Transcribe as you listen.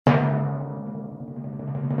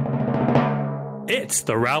It's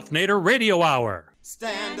the Ralph Nader Radio Hour.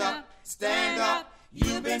 Stand up,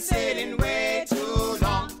 you've been sitting way too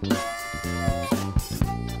long.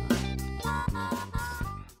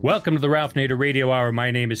 Welcome to the Ralph Nader Radio Hour.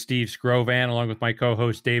 My name is Steve Scrovan, along with my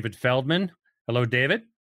co-host David Feldman. Hello, David.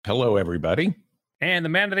 Hello, everybody. And the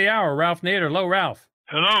man of the hour, Ralph Nader. Hello, Ralph.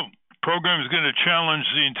 Hello. Program is going to challenge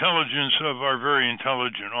the intelligence of our very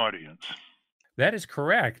intelligent audience. That is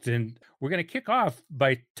correct. And we're going to kick off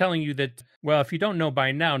by telling you that, well, if you don't know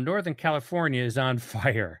by now, Northern California is on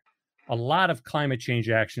fire. A lot of climate change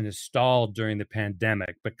action is stalled during the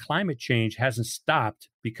pandemic, but climate change hasn't stopped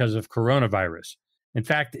because of coronavirus. In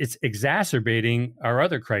fact, it's exacerbating our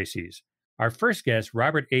other crises. Our first guest,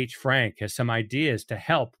 Robert H. Frank, has some ideas to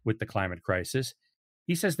help with the climate crisis.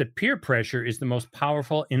 He says that peer pressure is the most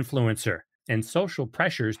powerful influencer, and social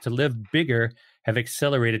pressures to live bigger have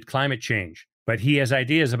accelerated climate change. But he has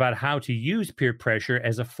ideas about how to use peer pressure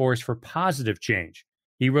as a force for positive change.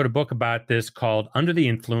 He wrote a book about this called Under the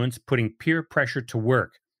Influence, Putting Peer Pressure to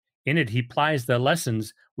Work. In it, he applies the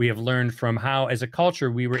lessons we have learned from how, as a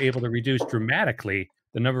culture, we were able to reduce dramatically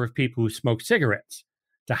the number of people who smoke cigarettes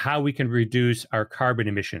to how we can reduce our carbon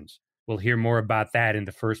emissions. We'll hear more about that in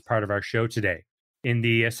the first part of our show today. In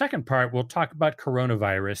the second part, we'll talk about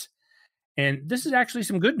coronavirus. And this is actually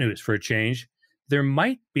some good news for a change. There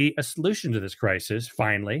might be a solution to this crisis,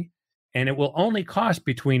 finally, and it will only cost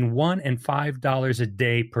between $1 and $5 a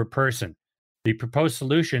day per person. The proposed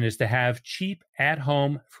solution is to have cheap,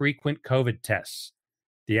 at-home, frequent COVID tests.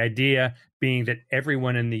 The idea being that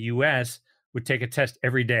everyone in the U.S. would take a test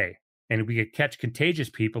every day, and we could catch contagious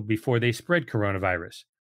people before they spread coronavirus.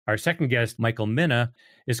 Our second guest, Michael Mina,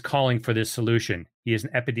 is calling for this solution. He is an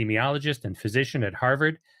epidemiologist and physician at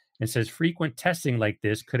Harvard and says frequent testing like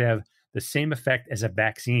this could have the same effect as a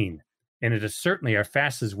vaccine, and it is certainly our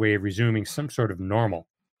fastest way of resuming some sort of normal.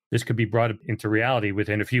 This could be brought into reality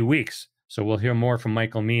within a few weeks. So we'll hear more from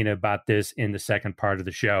Michael Mina about this in the second part of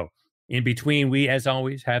the show. In between, we, as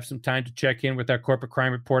always, have some time to check in with our corporate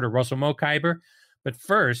crime reporter, Russell Mokhiber. But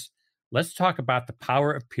first, let's talk about the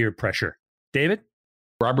power of peer pressure. David?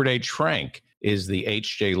 Robert H. Frank is the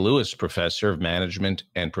H.J. Lewis Professor of Management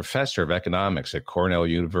and Professor of Economics at Cornell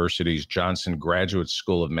University's Johnson Graduate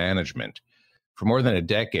School of Management. For more than a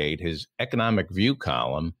decade, his Economic View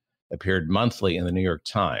column appeared monthly in the New York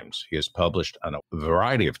Times. He has published on a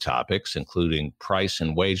variety of topics, including price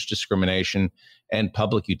and wage discrimination and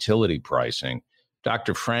public utility pricing.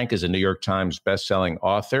 Dr. Frank is a New York Times bestselling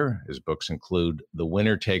author. His books include The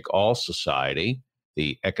Winner-Take-All Society,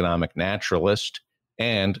 The Economic Naturalist,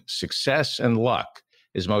 and Success and Luck.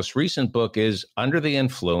 His most recent book is Under the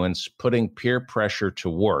Influence, Putting Peer Pressure to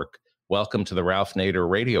Work. Welcome to the Ralph Nader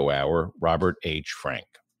Radio Hour, Robert H. Frank.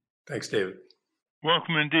 Thanks, David.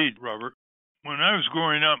 Welcome indeed, Robert. When I was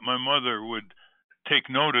growing up, my mother would take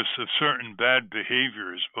notice of certain bad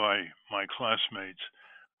behaviors by my classmates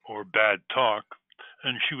or bad talk,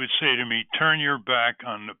 and she would say to me, turn your back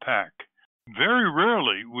on the pack. Very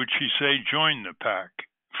rarely would she say, join the pack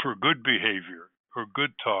for good behavior or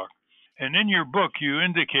good talk. And in your book, you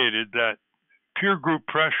indicated that peer group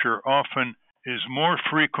pressure often is more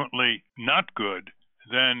frequently not good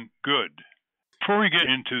than good. Before we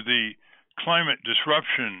get into the climate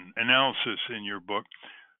disruption analysis in your book,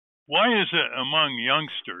 why is it among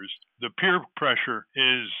youngsters the peer pressure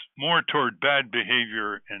is more toward bad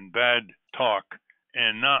behavior and bad talk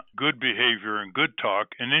and not good behavior and good talk?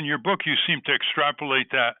 And in your book, you seem to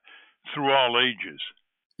extrapolate that through all ages.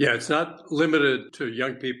 Yeah, it's not limited to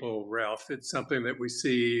young people, Ralph. It's something that we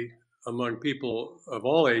see among people of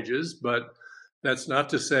all ages, but that's not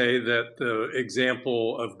to say that the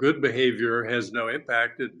example of good behavior has no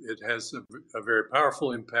impact. It has a very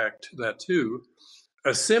powerful impact, that too.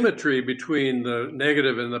 A symmetry between the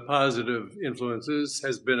negative and the positive influences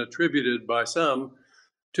has been attributed by some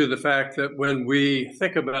to the fact that when we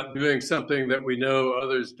think about doing something that we know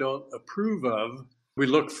others don't approve of, we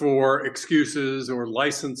look for excuses or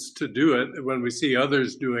license to do it. When we see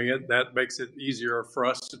others doing it, that makes it easier for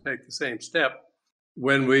us to take the same step.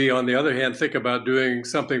 When we, on the other hand, think about doing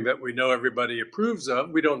something that we know everybody approves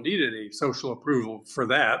of, we don't need any social approval for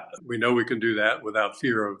that. We know we can do that without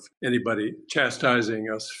fear of anybody chastising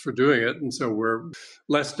us for doing it. And so we're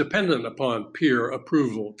less dependent upon peer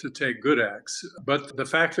approval to take good acts. But the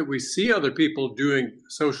fact that we see other people doing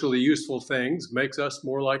socially useful things makes us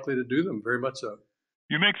more likely to do them, very much so.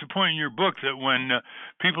 You make the point in your book that when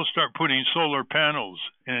people start putting solar panels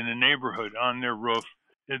in a neighborhood on their roof,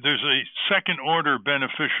 there's a second-order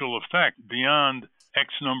beneficial effect beyond X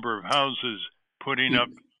number of houses putting up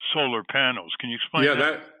solar panels. Can you explain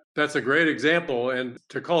that? That's a great example. And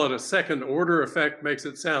to call it a second order effect makes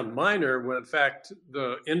it sound minor, when in fact,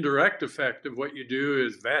 the indirect effect of what you do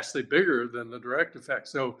is vastly bigger than the direct effect.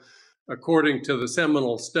 So, according to the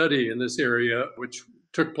seminal study in this area, which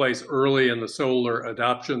took place early in the solar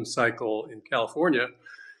adoption cycle in California,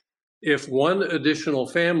 if one additional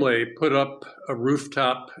family put up a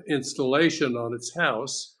rooftop installation on its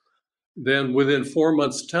house, then within 4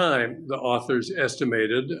 months' time, the authors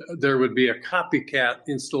estimated there would be a copycat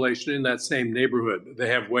installation in that same neighborhood. They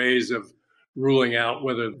have ways of ruling out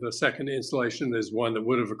whether the second installation is one that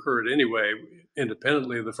would have occurred anyway,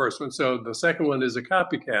 independently of the first one. So the second one is a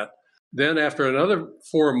copycat. Then after another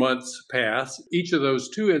 4 months pass, each of those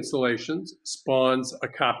two installations spawns a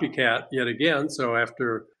copycat yet again. So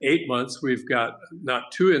after 8 months, we've got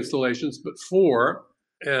not two installations, but four.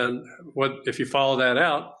 And what if you follow that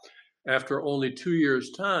out, after only 2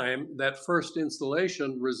 years' time, that first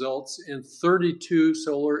installation results in 32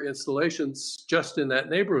 solar installations just in that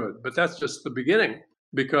neighborhood. But that's just the beginning,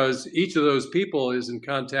 because each of those people is in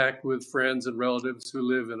contact with friends and relatives who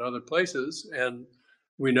live in other places. And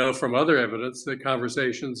we know from other evidence that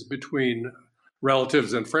conversations between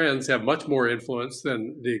relatives and friends have much more influence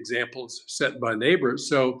than the examples set by neighbors.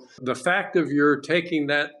 So the fact of your taking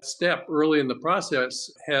that step early in the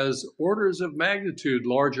process has orders of magnitude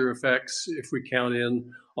larger effects if we count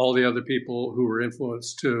in all the other people who were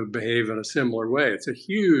influenced to behave in a similar way. It's a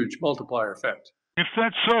huge multiplier effect. If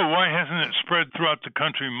that's so, why hasn't it spread throughout the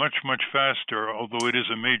country much, much faster, although it is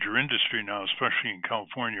a major industry now, especially in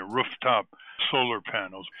California, rooftop solar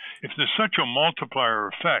panels? If there's such a multiplier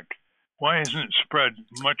effect, why hasn't it spread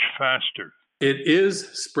much faster? It is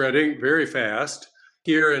spreading very fast.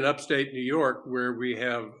 Here in upstate New York, where we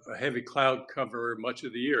have a heavy cloud cover much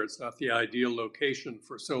of the year, it's not the ideal location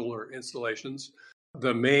for solar installations.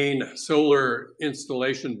 The main solar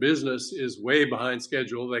installation business is way behind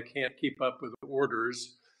schedule. They can't keep up with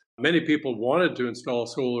orders. Many people wanted to install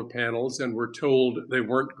solar panels and were told they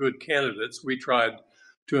weren't good candidates. We tried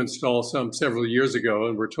to install some several years ago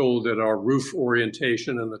and were told that our roof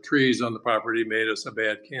orientation and the trees on the property made us a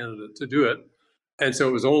bad candidate to do it. And so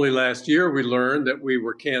it was only last year we learned that we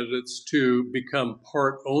were candidates to become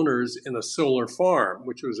part owners in a solar farm,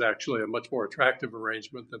 which was actually a much more attractive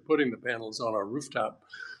arrangement than putting the panels on our rooftop.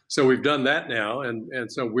 So we've done that now,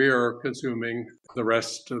 and so we are consuming the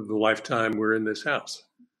rest of the lifetime we're in this house.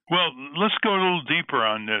 Well, let's go a little deeper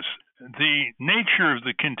on this. The nature of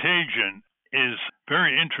the contagion is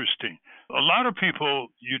very interesting. A lot of people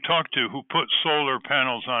you talk to who put solar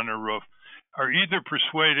panels on their roof are either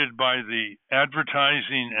persuaded by the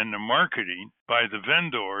advertising and the marketing by the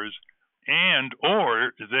vendors, and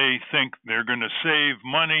or they think they're going to save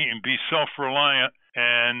money and be self-reliant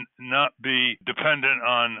and not be dependent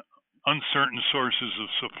on uncertain sources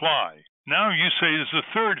of supply. Now you say there's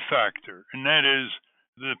a third factor, and that is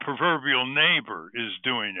the proverbial neighbor is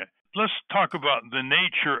doing it. Let's talk about the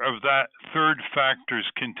nature of that third factor's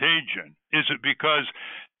contagion. Is it because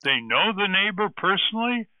they know the neighbor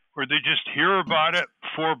personally, or they just hear about it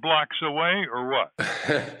 4 blocks away, or what?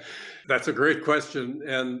 That's a great question.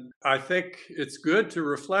 And I think it's good to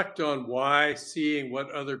reflect on why seeing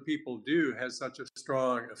what other people do has such a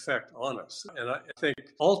strong effect on us. And I think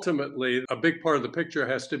ultimately a big part of the picture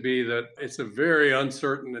has to be that it's a very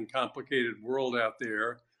uncertain and complicated world out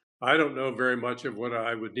there. I don't know very much of what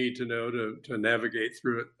I would need to know to navigate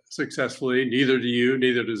through it successfully. Neither do you,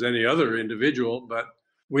 neither does any other individual. But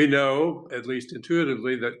we know, at least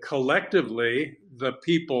intuitively, that collectively, the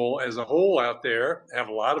people as a whole out there have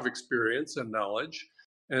a lot of experience and knowledge.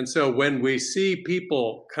 And so when we see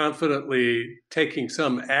people confidently taking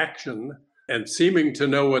some action and seeming to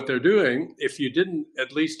know what they're doing, if you didn't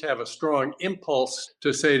at least have a strong impulse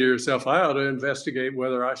to say to yourself, I ought to investigate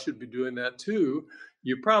whether I should be doing that too,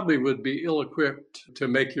 you probably would be ill-equipped to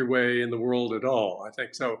make your way in the world at all. I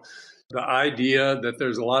think so. The idea that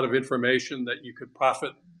there's a lot of information that you could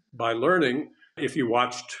profit by learning, if you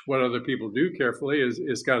watched what other people do carefully,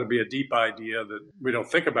 is got to be a deep idea that we don't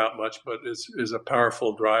think about much, but is a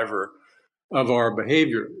powerful driver of our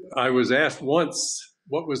behavior. I was asked once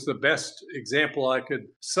what was the best example I could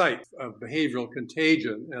cite of behavioral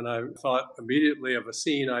contagion, and I thought immediately of a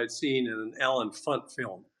scene I'd seen in an Alan Funt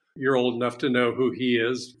film. You're old enough to know who he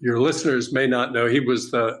is. Your listeners may not know. He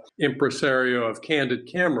was the impresario of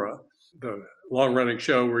Candid Camera, the long-running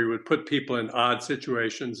show where he would put people in odd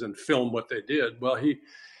situations and film what they did. Well,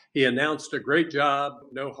 he announced a great job,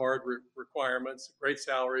 no hard requirements, great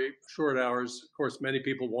salary, short hours. Of course, many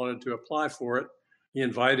people wanted to apply for it. He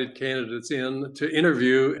invited candidates in to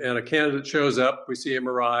interview, and a candidate shows up. We see him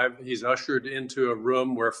arrive. He's ushered into a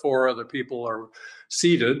room where 4 other people are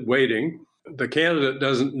seated, waiting. The candidate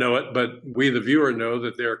doesn't know it, but we, the viewer, know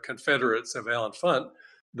that they're Confederates of Alan Funt.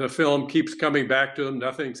 The film keeps coming back to them,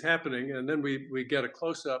 nothing's happening, and then we get a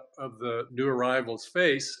close-up of the new arrival's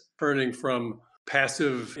face, turning from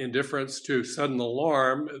passive indifference to sudden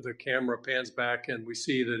alarm. The camera pans back, and we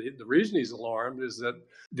see that the reason he's alarmed is that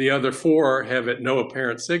the other four have, at no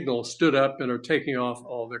apparent signal, stood up and are taking off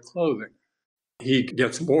all their clothing. He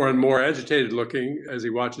gets more and more agitated looking as he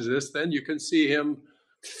watches this. Then you can see him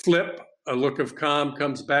flip. A look of calm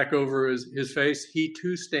comes back over his face. He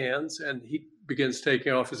too stands, and he begins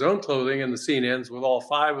taking off his own clothing, and the scene ends with all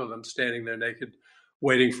five of them standing there naked,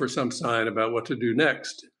 waiting for some sign about what to do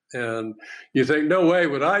next. And you think, no way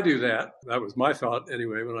would I do that. That was my thought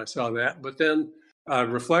anyway when I saw that. But then I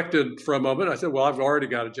reflected for a moment. I said, well, I've already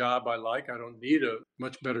got a job I like. I don't need a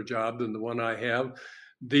much better job than the one I have.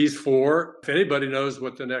 These four, if anybody knows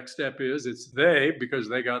what the next step is, it's they, because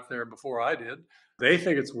they got there before I did. They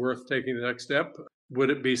think it's worth taking the next step.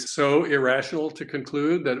 Would it be so irrational to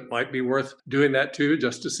conclude that it might be worth doing that too,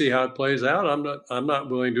 just to see how it plays out? I'm not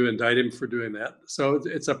willing to indict him for doing that. So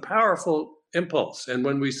it's a powerful impulse. And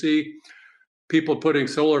when we see people putting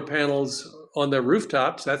solar panels on their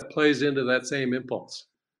rooftops, that plays into that same impulse.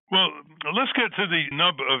 Well, let's get to the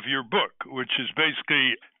nub of your book, which is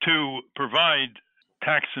basically to provide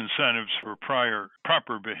tax incentives for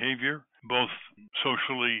proper behavior, both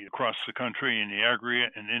socially across the country in the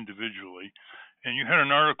aggregate and individually. And you had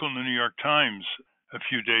an article in the New York Times a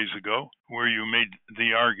few days ago where you made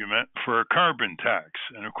the argument for a carbon tax.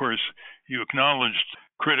 And of course, you acknowledged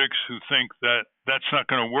critics who think that that's not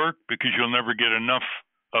going to work because you'll never get enough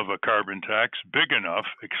of a carbon tax, big enough,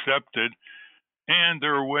 accepted. And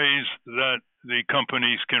there are ways that the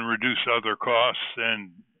companies can reduce other costs and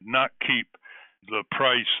not keep the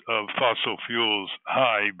price of fossil fuels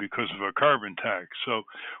high because of a carbon tax. So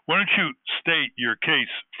why don't you state your case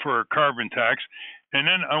for a carbon tax? And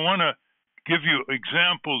then I want to give you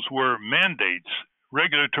examples where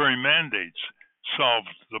regulatory mandates, solved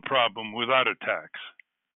the problem without a tax.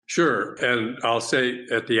 Sure. And I'll say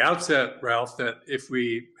at the outset, Ralph, that if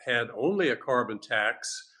we had only a carbon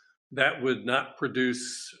tax, that would not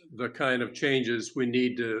produce the kind of changes we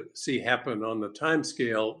need to see happen on the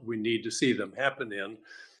timescale we need to see them happen in.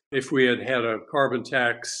 If we had had a carbon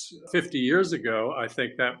tax 50 years ago, I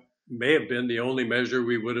think that may have been the only measure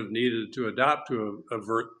we would have needed to adopt to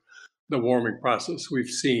avert the warming process we've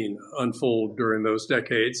seen unfold during those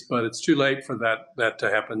decades. But it's too late for that to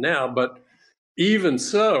happen now. But even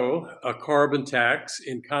so, a carbon tax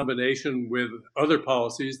in combination with other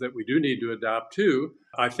policies that we do need to adopt too,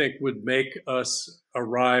 I think would make us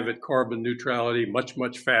arrive at carbon neutrality much,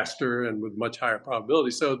 much faster and with much higher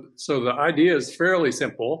probability. So the idea is fairly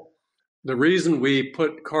simple. The reason we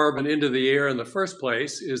put carbon into the air in the first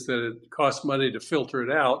place is that it costs money to filter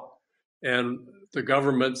it out. And the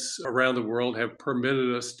governments around the world have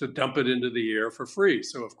permitted us to dump it into the air for free.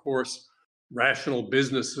 So, of course, rational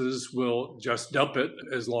businesses will just dump it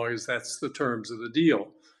as long as that's the terms of the deal.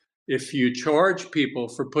 If you charge people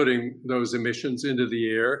for putting those emissions into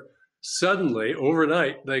the air, suddenly,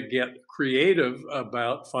 overnight, they get creative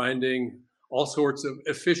about finding all sorts of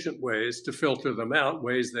efficient ways to filter them out,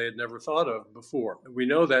 ways they had never thought of before. We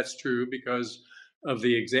know that's true because of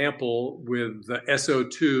the example with the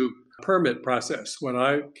SO2 permit process. When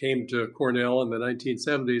I came to Cornell in the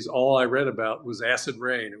 1970s, all I read about was acid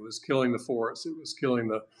rain. It was killing the forests. It was killing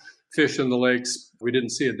the fish in the lakes. We didn't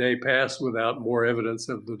see a day pass without more evidence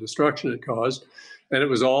of the destruction it caused. And it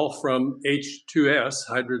was all from H2S,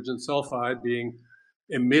 hydrogen sulfide, being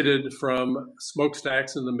emitted from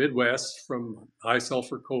smokestacks in the Midwest from high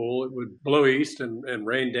sulfur coal. It would blow east and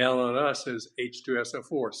rain down on us as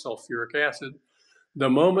H2SO4, sulfuric acid. The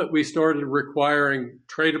moment we started requiring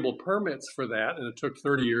tradable permits for that, and it took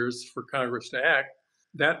 30 years for Congress to act,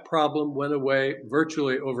 that problem went away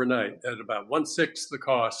virtually overnight. At about 1/6 the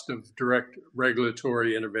cost of direct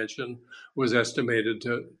regulatory intervention was estimated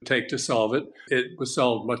to take to solve it. It was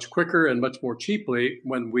solved much quicker and much more cheaply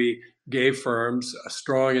when we gave firms a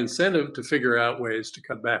strong incentive to figure out ways to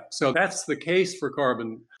cut back. So that's the case for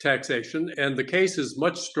carbon taxation. And the case is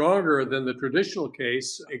much stronger than the traditional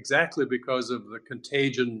case exactly because of the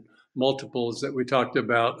contagion multiples that we talked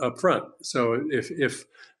about up front. So if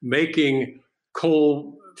making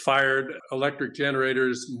coal-fired electric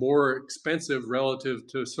generators more expensive relative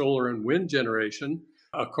to solar and wind generation,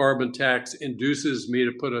 a carbon tax induces me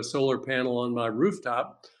to put a solar panel on my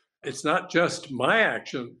rooftop. It's not just my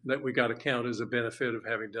action that we got to count as a benefit of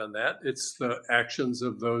having done that. It's the actions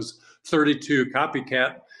of those 32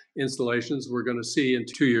 copycat installations we're going to see in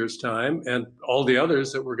 2 years' time, and all the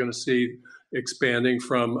others that we're going to see expanding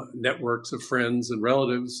from networks of friends and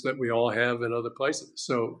relatives that we all have in other places.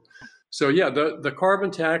 So yeah, the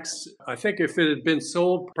carbon tax, I think if it had been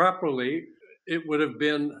sold properly, it would have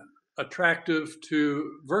been attractive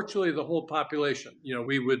to virtually the whole population.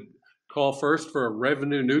 We would call first for a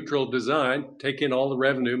revenue neutral design, take in all the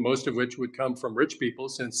revenue, most of which would come from rich people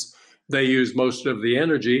since they use most of the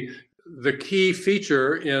energy. The key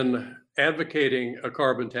feature in advocating a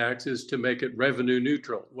carbon tax is to make it revenue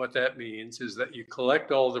neutral. What that means is that you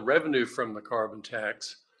collect all the revenue from the carbon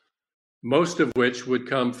tax, most of which would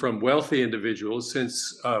come from wealthy individuals,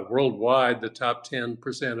 since worldwide the top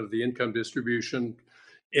 10% of the income distribution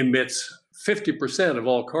emits 50% of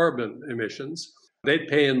all carbon emissions. They'd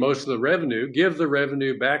pay in most of the revenue, give the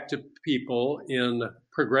revenue back to people in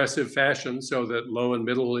progressive fashion so that low and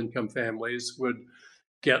middle income families would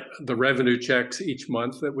get the revenue checks each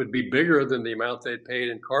month that would be bigger than the amount they'd paid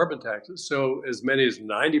in carbon taxes. So as many as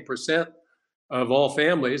 90% of all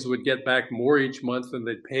families would get back more each month than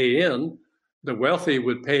they'd pay in. The wealthy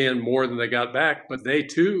would pay in more than they got back, but they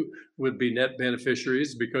too would be net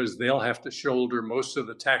beneficiaries because they'll have to shoulder most of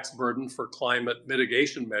the tax burden for climate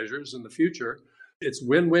mitigation measures in the future. It's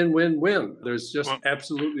win, win, win, win. There's just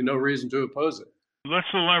absolutely no reason to oppose it. Let's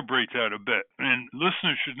elaborate that a bit. And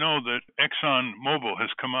listeners should know that ExxonMobil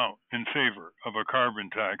has come out in favor of a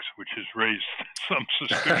carbon tax, which has raised some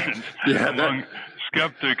suspicions among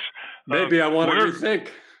skeptics. Maybe I want to rethink.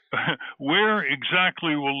 Where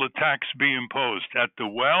exactly will the tax be imposed? At the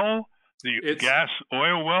well, the gas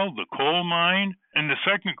oil well, the coal mine? And the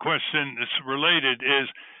second question that's related is,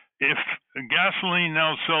 if gasoline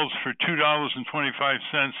now sells for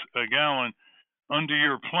 $2.25 a gallon, under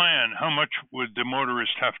your plan, how much would the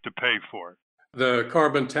motorist have to pay for it? The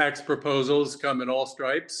carbon tax proposals come in all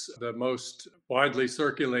stripes. The most widely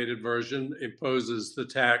circulated version imposes the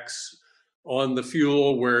tax on the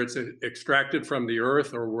fuel where it's extracted from the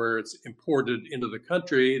earth or where it's imported into the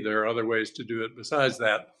country. There are other ways to do it besides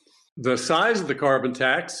that. The size of the carbon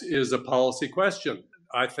tax is a policy question.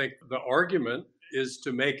 I think the argument is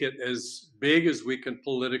to make it as big as we can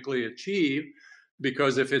politically achieve,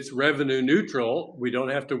 because if it's revenue neutral, we don't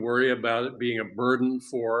have to worry about it being a burden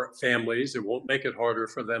for families. It won't make it harder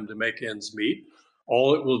for them to make ends meet.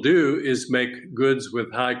 All it will do is make goods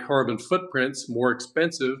with high carbon footprints more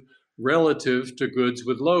expensive relative to goods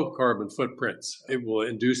with low carbon footprints. It will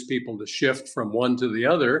induce people to shift from one to the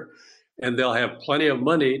other, and they'll have plenty of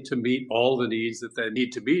money to meet all the needs that they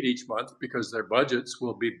need to meet each month because their budgets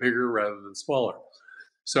will be bigger rather than smaller.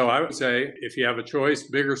 So I would say if you have a choice,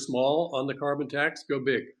 big or small on the carbon tax, go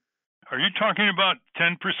big. Are you talking about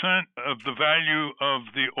 10% of the value of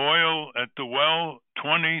the oil at the well,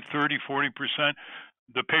 20, 30, 40%?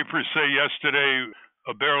 The papers say yesterday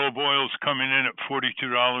a barrel of oil is coming in at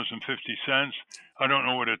 $42.50. I don't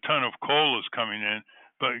know what a ton of coal is coming in,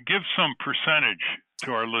 but give some percentage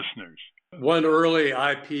to our listeners. One early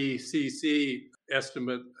IPCC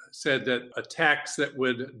estimate said that a tax that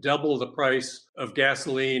would double the price of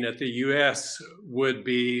gasoline at the U.S. would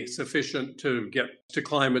be sufficient to get to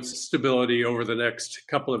climate stability over the next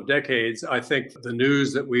couple of decades. I think the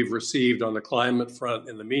news that we've received on the climate front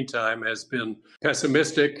in the meantime has been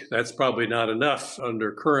pessimistic. That's probably not enough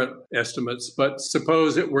under current estimates, but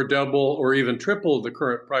suppose it were double or even triple the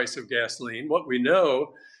current price of gasoline. What we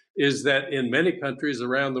know is that in many countries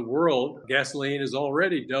around the world, gasoline is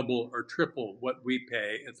already double or triple what we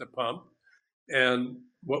pay at the pump. And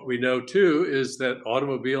what we know too is that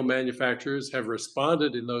automobile manufacturers have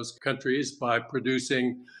responded in those countries by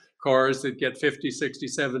producing cars that get 50, 60,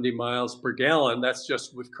 70 miles per gallon. That's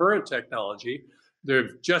just with current technology.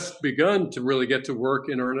 They've just begun to really get to work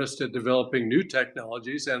in earnest at developing new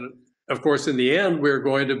technologies. And of course, in the end, we're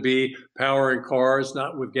going to be powering cars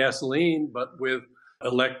not with gasoline, but with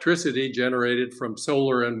electricity generated from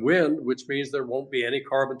solar and wind, which means there won't be any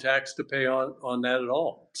carbon tax to pay on that at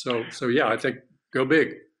all. So yeah, I think go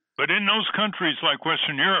big. But in those countries like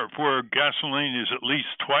Western Europe, where gasoline is at least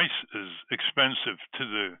twice as expensive to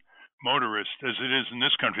the motorist as it is in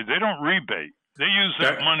this country, they don't rebate. They use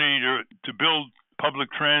that money to build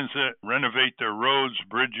public transit, renovate their roads,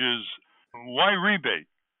 bridges. Why rebate?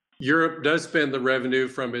 Europe does spend the revenue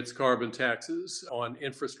from its carbon taxes on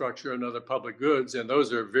infrastructure and other public goods, and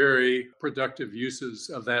those are very productive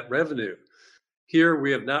uses of that revenue. Here,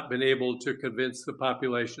 we have not been able to convince the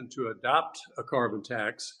population to adopt a carbon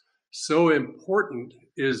tax. So important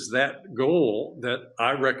is that goal that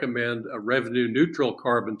I recommend a revenue neutral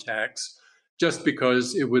carbon tax, just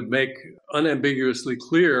because it would make unambiguously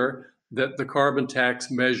clear that the carbon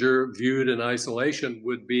tax measure viewed in isolation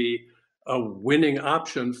would be a winning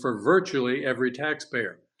option for virtually every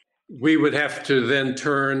taxpayer. we would have to then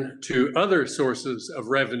turn to other sources of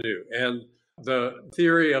revenue. And the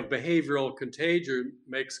theory of behavioral contagion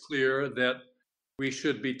makes clear that we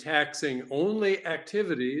should be taxing only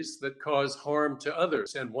activities that cause harm to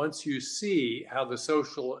others. And once you see how the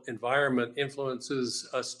social environment influences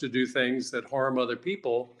us to do things that harm other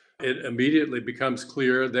people, it immediately becomes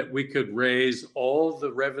clear that we could raise all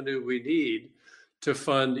the revenue we need to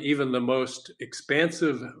fund even the most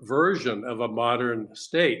expansive version of a modern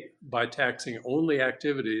state by taxing only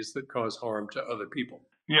activities that cause harm to other people.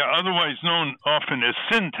 Yeah, otherwise known often as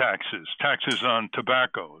sin taxes, taxes on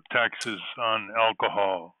tobacco, taxes on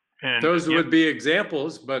alcohol. And those would be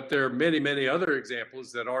examples, but there are many, many other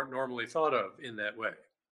examples that aren't normally thought of in that way.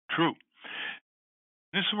 True.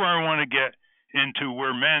 This is where I want to get into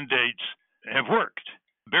where mandates have worked.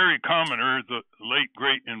 Barry Commoner, the late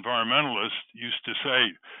great environmentalist, used to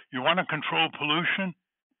say, you want to control pollution?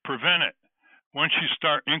 Prevent it. Once you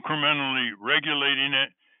start incrementally regulating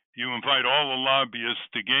it, you invite all the lobbyists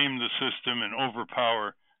to game the system and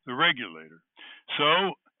overpower the regulator.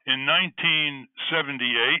 So in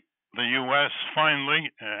 1978, the U.S.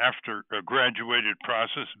 finally, after a graduated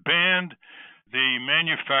process, banned the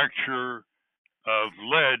manufacture of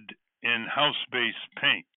lead in house-based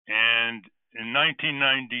paint. And in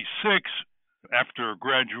 1996, after a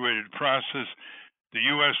graduated process, the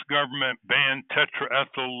U.S. government banned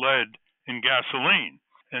tetraethyl lead in gasoline.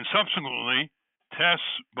 And subsequently, tests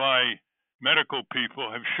by medical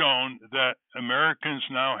people have shown that Americans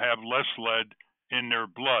now have less lead in their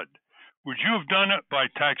blood. Would you have done it by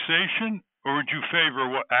taxation, or would you favor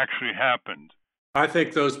what actually happened? I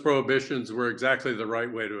think those prohibitions were exactly the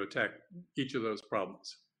right way to attack each of those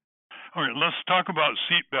problems. All right, let's talk about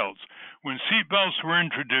seatbelts. When seatbelts were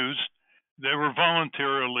introduced, they were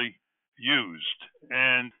voluntarily used,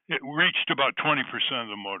 and it reached about 20% of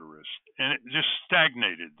the motorists, and it just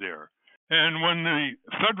stagnated there. And when the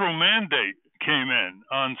federal mandate came in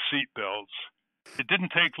on seatbelts, it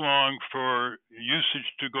didn't take long for usage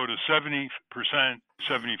to go to 70%,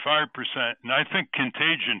 75%, and I think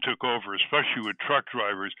contagion took over, especially with truck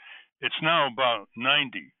drivers. It's now about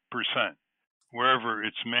 90% wherever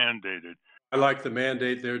it's mandated. I like the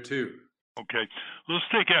mandate there too. Okay, let's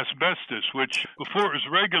take asbestos, which before it was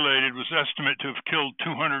regulated was estimated to have killed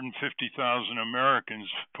 250,000 Americans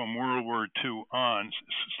from World War II on,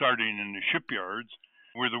 starting in the shipyards,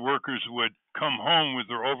 where the workers would come home with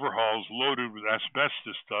their overhauls loaded with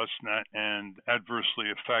asbestos dust and adversely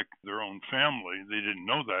affect their own family. They didn't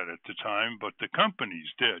know that at the time, but the companies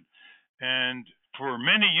did. And for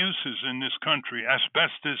many uses in this country,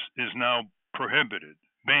 asbestos is now prohibited,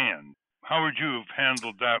 banned. How would you have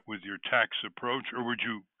handled that with your tax approach, or would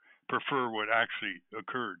you prefer what actually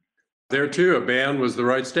occurred? There too, a ban was the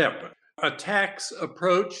right step. A tax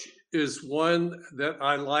approach is one that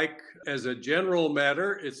I like as a general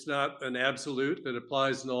matter. It's not an absolute that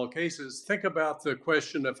applies in all cases. Think about the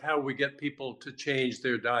question of how we get people to change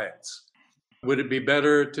their diets. Would it be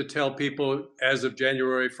better to tell people as of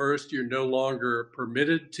January 1st, you're no longer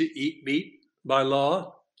permitted to eat meat by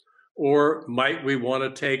law? Or might we want to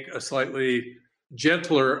take a slightly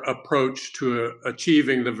gentler approach to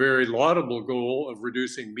achieving the very laudable goal of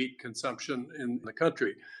reducing meat consumption in the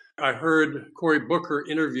country? I heard Cory Booker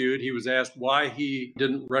interviewed. He was asked why he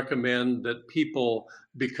didn't recommend that people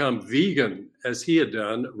become vegan as he had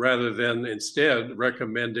done, rather than instead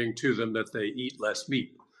recommending to them that they eat less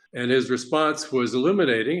meat. And his response was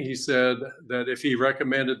illuminating. He said that if he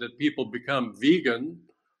recommended that people become vegan,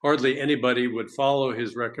 hardly anybody would follow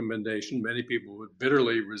his recommendation. Many people would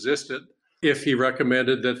bitterly resist it. If he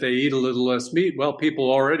recommended that they eat a little less meat, well, people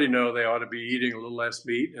already know they ought to be eating a little less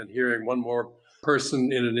meat, and hearing one more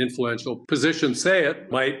person in an influential position say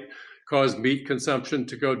it might cause meat consumption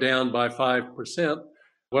to go down by 5%.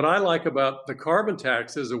 What I like about the carbon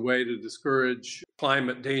tax as a way to discourage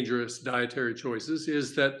climate dangerous dietary choices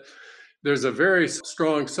is that there's a very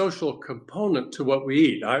strong social component to what we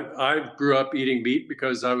eat. I grew up eating meat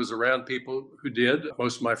because I was around people who did.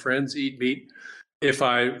 Most of my friends eat meat. If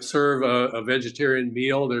I serve a vegetarian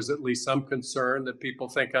meal, there's at least some concern that people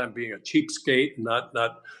think I'm being a cheapskate and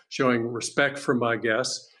not showing respect for my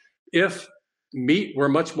guests. If meat were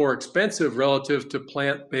much more expensive relative to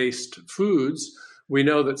plant-based foods, we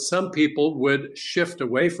know that some people would shift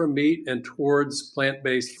away from meat and towards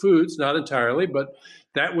plant-based foods, not entirely, but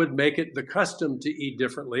that would make it the custom to eat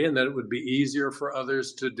differently, and that it would be easier for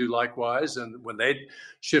others to do likewise. And when they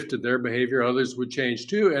shifted their behavior, others would change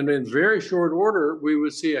too. And in very short order, we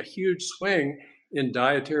would see a huge swing in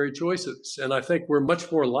dietary choices. And I think we're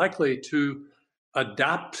much more likely to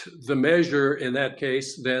adopt the measure in that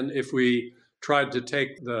case than if we tried to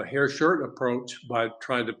take the hair shirt approach by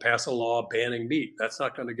trying to pass a law banning meat. That's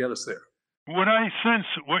not going to get us there. What I sense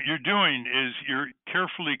what you're doing is you're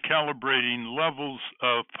carefully calibrating levels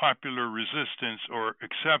of popular resistance or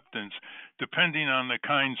acceptance depending on the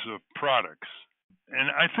kinds of products. And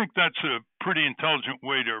I think that's a pretty intelligent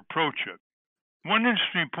way to approach it. One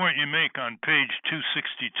interesting point you make on page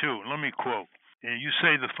 262, let me quote. You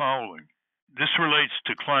say the following: this relates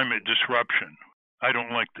to climate disruption. I don't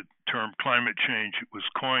like the term climate change. It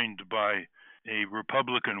was coined by a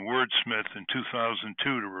Republican wordsmith in 2002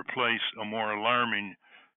 to replace a more alarming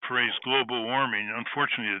phrase, global warming.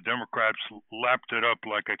 Unfortunately, the Democrats lapped it up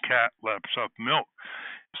like a cat laps up milk.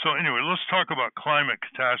 So anyway, let's talk about climate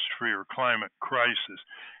catastrophe or climate crisis.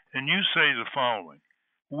 And you say the following: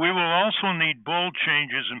 we will also need bold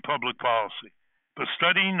changes in public policy, but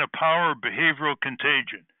studying the power of behavioral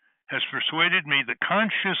contagion has persuaded me that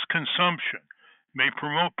conscious consumption may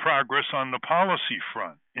promote progress on the policy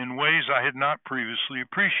front in ways I had not previously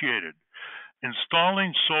appreciated.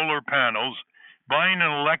 Installing solar panels, buying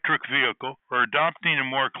an electric vehicle, or adopting a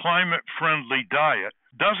more climate-friendly diet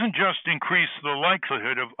doesn't just increase the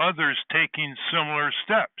likelihood of others taking similar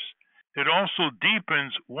steps. It also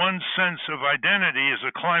deepens one's sense of identity as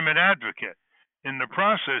a climate advocate. In the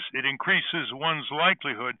process, it increases one's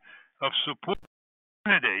likelihood of supporting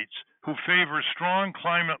candidates who favor strong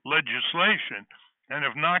climate legislation and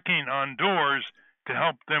of knocking on doors to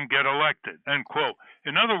help them get elected, end quote.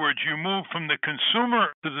 In other words, you move from the consumer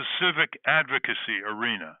to the civic advocacy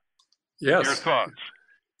arena. Yes. Your thoughts?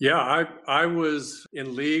 Yeah, I was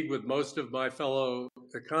in league with most of my fellow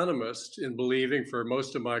economists in believing for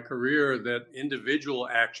most of my career that individual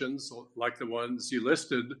actions like the ones you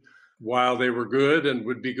listed, while they were good and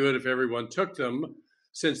would be good if everyone took them,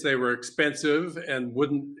 since they were expensive and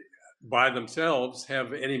wouldn't by themselves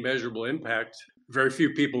have any measurable impact, very few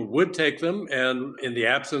people would take them. And in the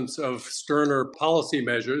absence of sterner policy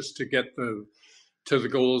measures to get to the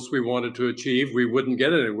goals we wanted to achieve, we wouldn't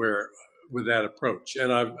get anywhere with that approach.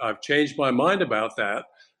 And I've changed my mind about that,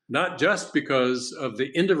 not just because of the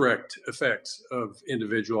indirect effects of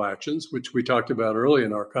individual actions, which we talked about early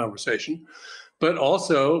in our conversation, but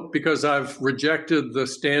also because I've rejected the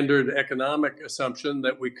standard economic assumption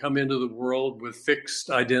that we come into the world with fixed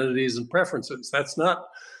identities and preferences. That's not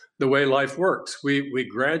the way life works. We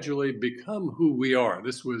gradually become who we are.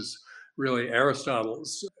 This was really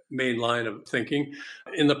Aristotle's main line of thinking.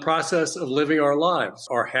 In the process of living our lives,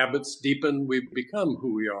 our habits deepen, we become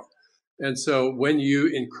who we are. And so when you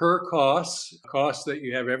incur costs that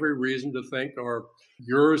you have every reason to think are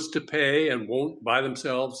yours to pay and won't by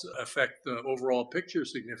themselves affect the overall picture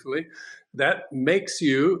significantly, that makes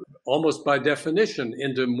you almost by definition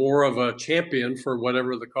into more of a champion for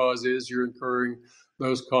whatever the cause is you're incurring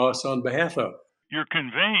those costs on behalf of. You're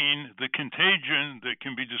conveying the contagion that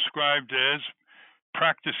can be described as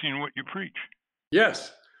practicing what you preach.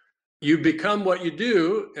 Yes. You become what you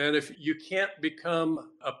do, and if you can't become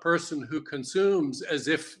a person who consumes as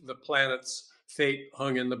if the planet's fate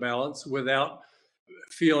hung in the balance without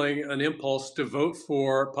feeling an impulse to vote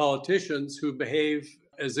for politicians who behave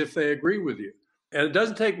as if they agree with you. And it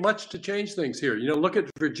doesn't take much to change things here. Look at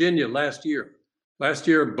Virginia last year. Last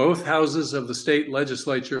year, both houses of the state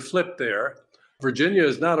legislature flipped there. Virginia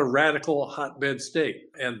is not a radical hotbed state.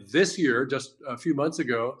 And this year, just a few months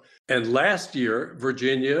ago, and last year,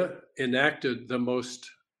 Virginia enacted the most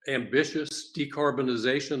ambitious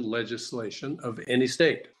decarbonization legislation of any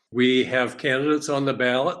state. We have candidates on the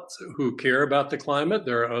ballot who care about the climate.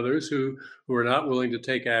 There are others who are not willing to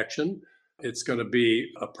take action. It's going to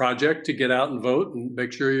be a project to get out and vote and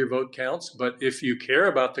make sure your vote counts. But if you care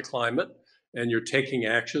about the climate and you're taking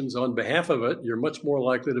actions on behalf of it, you're much more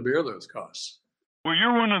likely to bear those costs. Well,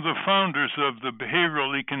 you're one of the founders of the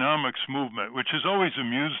behavioral economics movement, which has always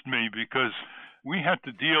amused me because we had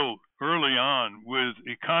to deal early on with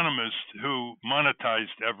economists who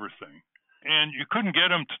monetized everything. And you couldn't get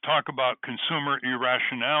them to talk about consumer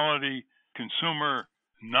irrationality, consumer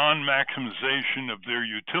non-maximization of their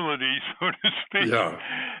utility, so to speak. Yeah.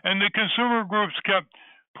 And the consumer groups kept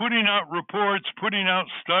putting out reports, putting out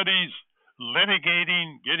studies,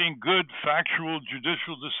 litigating, getting good factual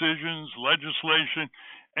judicial decisions, legislation.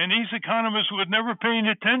 And these economists were never paying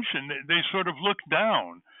attention. They sort of looked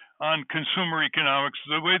down on consumer economics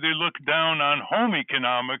the way they look down on home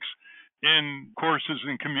economics in courses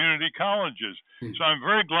in community colleges. So I'm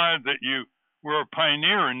very glad that you were a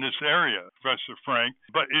pioneer in this area, Professor Frank.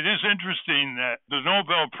 But it is interesting that the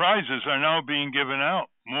Nobel Prizes are now being given out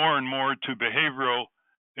more and more to behavioral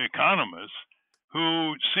economists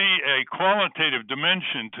who see a qualitative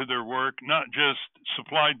dimension to their work, not just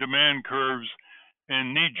supply-demand curves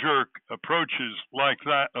and knee-jerk approaches like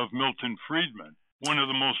that of Milton Friedman, one of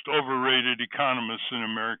the most overrated economists in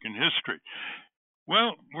American history.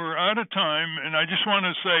 Well, we're out of time, and I just want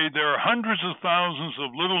to say there are hundreds of thousands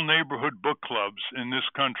of little neighborhood book clubs in this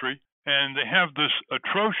country, and they have this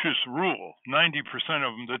atrocious rule, 90%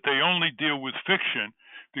 of them, that they only deal with fiction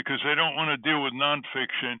because they don't want to deal with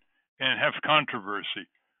nonfiction and have controversy.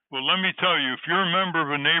 Well, let me tell you, if you're a member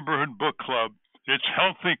of a neighborhood book club, it's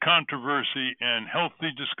healthy controversy and healthy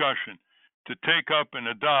discussion to take up and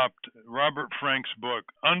adopt Robert Frank's book,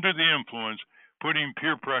 Under the Influence, Putting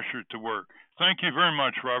Peer Pressure to Work. Thank you very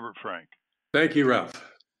much, Robert Frank. Thank you, Ralph.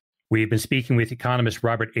 We've been speaking with economist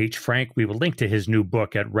Robert H. Frank. We will link to his new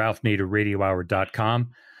book at ralphnaderradiohour.com.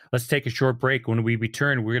 Let's take a short break. When we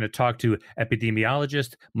return, we're going to talk to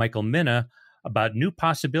epidemiologist Michael Mina about new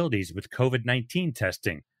possibilities with COVID-19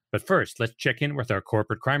 testing. But first, let's check in with our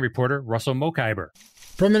corporate crime reporter, Russell Mokhiber.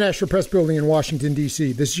 From the National Press Building in Washington,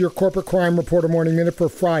 D.C., this is your Corporate Crime Reporter Morning Minute for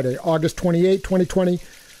Friday, August 28, 2020.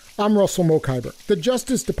 I'm Russell Mokhiber. The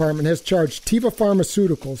Justice Department has charged Teva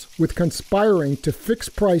Pharmaceuticals with conspiring to fix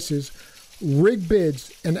prices, rig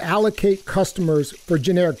bids, and allocate customers for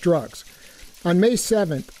generic drugs. On May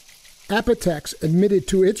 7th, Apotex admitted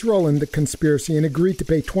to its role in the conspiracy and agreed to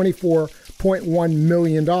pay $24.1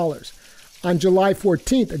 million. On July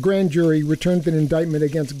 14th, a grand jury returned an indictment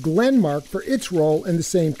against Glenmark for its role in the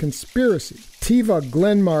same conspiracy. Teva,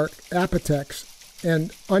 Glenmark, Apotex,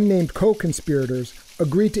 and unnamed co-conspirators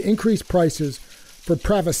agreed to increase prices for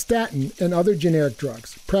pravastatin and other generic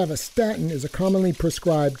drugs. Pravastatin is a commonly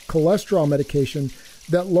prescribed cholesterol medication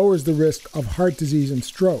that lowers the risk of heart disease and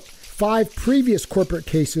stroke. 5 previous corporate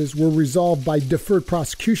cases were resolved by deferred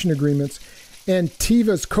prosecution agreements, and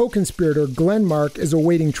Teva's co-conspirator, Glenmark, is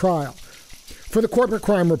awaiting trial. For the Corporate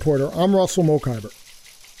Crime Reporter, I'm Russell Mokhiber.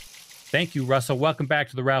 Thank you, Russell. Welcome back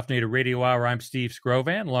to the Ralph Nader Radio Hour. I'm Steve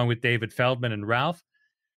Scrovan, along with David Feldman and Ralph.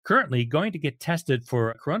 Currently, going to get tested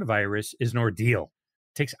for coronavirus is an ordeal.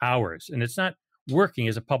 It takes hours, and it's not working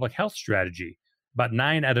as a public health strategy. About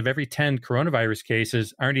 9 out of every 10 coronavirus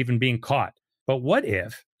cases aren't even being caught. But what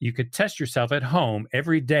if you could test yourself at home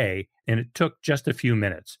every day and it took just a few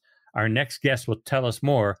minutes? Our next guest will tell us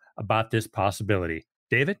more about this possibility.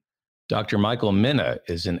 David? Dr. Michael Mina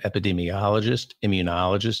is an epidemiologist,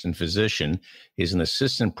 immunologist, and physician. He's an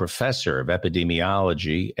assistant professor of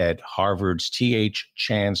epidemiology at Harvard's T.H.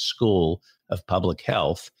 Chan School of Public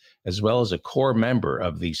Health, as well as a core member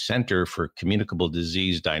of the Center for Communicable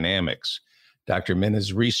Disease Dynamics. Dr.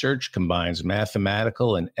 Mina's research combines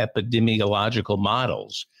mathematical and epidemiological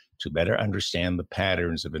models to better understand the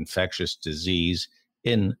patterns of infectious disease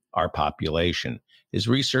in our population. His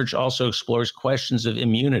research also explores questions of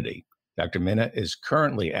immunity. Dr. Mina is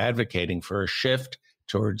currently advocating for a shift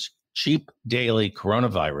towards cheap daily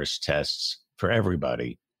coronavirus tests for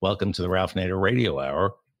everybody. Welcome to the Ralph Nader Radio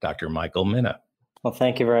Hour, Dr. Michael Mina. Well,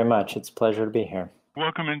 thank you very much. It's a pleasure to be here.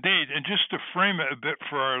 Welcome indeed. And just to frame it a bit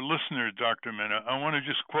for our listeners, Dr. Mina, I want to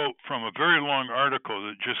just quote from a very long article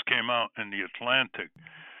that just came out in The Atlantic.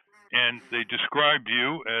 And they describe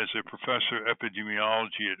you as a professor of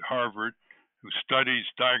epidemiology at Harvard who studies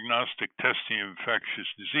diagnostic testing of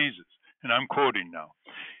infectious diseases. And I'm quoting now.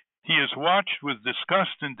 He has watched with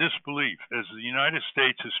disgust and disbelief as the United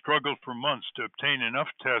States has struggled for months to obtain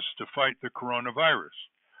enough tests to fight the coronavirus.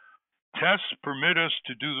 Tests permit us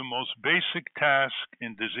to do the most basic task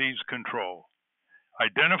in disease control: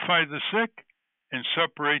 identify the sick and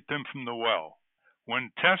separate them from the well.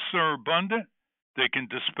 When tests are abundant, they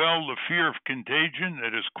can dispel the fear of contagion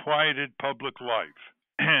that has quieted public life.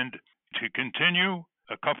 And to continue,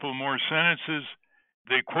 a couple more sentences,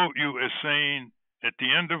 they quote you as saying at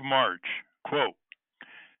the end of March, quote,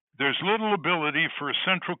 "There's little ability for a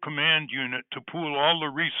central command unit to pool all the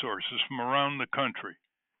resources from around the country.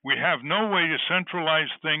 We have no way to centralize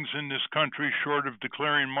things in this country short of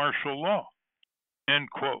declaring martial law," end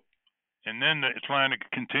quote. And then the Atlantic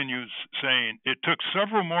continues saying, "It took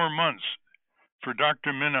several more months for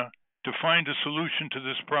Dr. Mina to find a solution to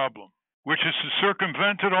this problem, which is to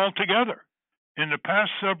circumvent it altogether. In the past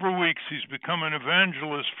several weeks, he's become an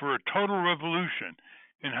evangelist for a total revolution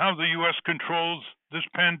in how the U.S. controls this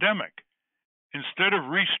pandemic. Instead of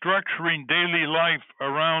restructuring daily life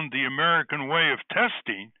around the American way of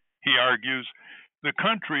testing," he argues, "the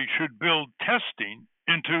country should build testing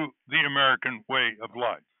into the American way of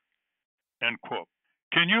life," end quote.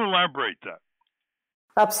 Can you elaborate that?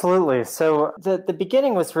 Absolutely. So the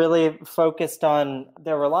beginning was really focused on,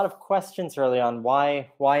 there were a lot of questions early on. Why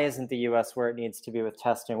isn't the U.S. where it needs to be with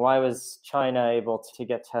testing? Why was China able to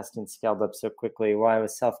get testing scaled up so quickly? Why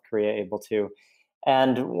was South Korea able to?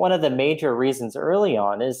 And one of the major reasons early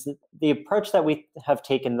on is the approach that we have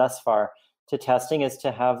taken thus far to testing is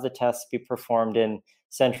to have the tests be performed in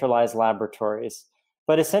centralized laboratories.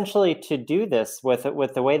 But essentially, to do this with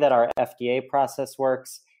the way that our FDA process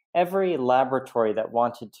works, every laboratory that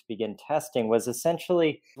wanted to begin testing was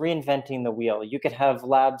essentially reinventing the wheel. You could have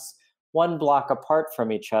labs one block apart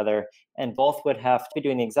from each other, and both would have to be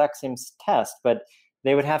doing the exact same test, but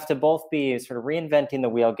they would have to both be sort of reinventing the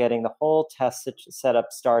wheel, getting the whole test setup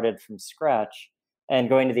started from scratch, and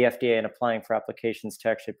going to the FDA and applying for applications to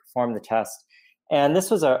actually perform the test. And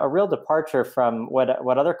this was a real departure from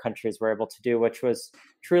what other countries were able to do, which was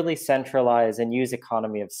truly centralize and use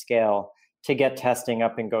economy of scale to get testing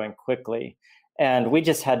up and going quickly. And we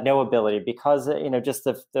just had no ability because, just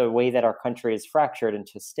the way that our country is fractured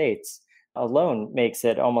into states alone makes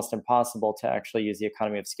it almost impossible to actually use the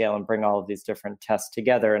economy of scale and bring all of these different tests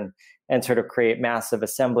together and sort of create massive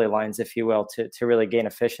assembly lines, if you will, to really gain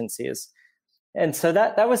efficiencies. And so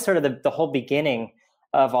that was sort of the whole beginning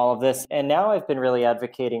of all of this. And now I've been really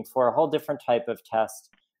advocating for a whole different type of test,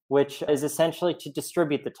 which is essentially to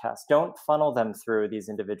distribute the test. Don't funnel them through these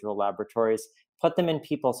individual laboratories. Put them in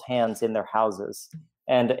people's hands in their houses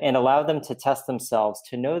and allow them to test themselves,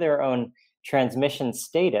 to know their own transmission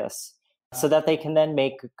status, so that they can then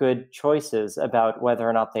make good choices about whether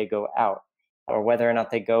or not they go out or whether or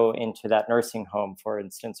not they go into that nursing home, for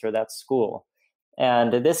instance, or that school.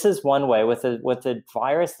 And this is one way with a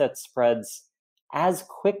virus that spreads as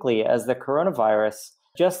quickly as the coronavirus.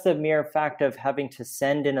 Just the mere fact of having to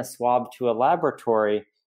send in a swab to a laboratory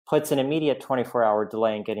puts an immediate 24-hour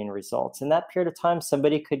delay in getting results. In that period of time,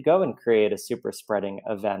 somebody could go and create a super spreading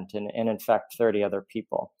event and infect 30 other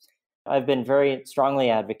people. I've been very strongly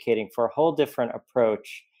advocating for a whole different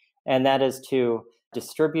approach, and that is to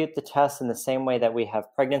distribute the tests in the same way that we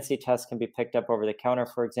have pregnancy tests can be picked up over the counter,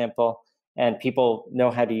 for example, and people know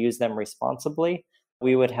how to use them responsibly.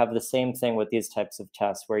 We would have the same thing with these types of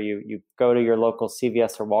tests where you go to your local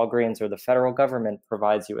CVS or Walgreens, or the federal government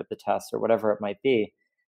provides you with the test or whatever it might be.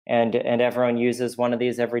 And everyone uses one of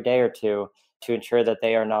these every day or two to ensure that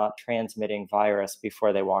they are not transmitting virus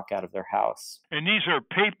before they walk out of their house. And these are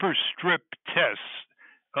paper strip tests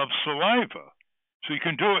of saliva. So you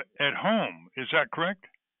can do it at home. Is that correct?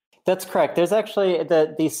 That's correct. There's actually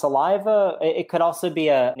the saliva. It could also be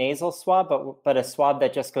a nasal swab, but a swab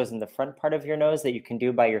that just goes in the front part of your nose that you can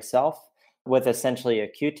do by yourself with essentially a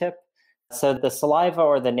Q-tip. So the saliva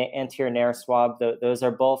or the anterior nares swab, those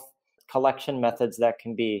are both collection methods that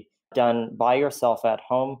can be done by yourself at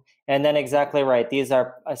home. And then exactly right. These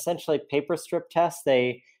are essentially paper strip tests.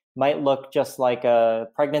 They might look just like a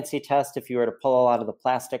pregnancy test if you were to pull a lot of the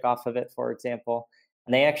plastic off of it, for example.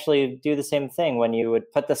 And they actually do the same thing. When you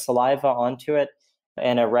would put the saliva onto it,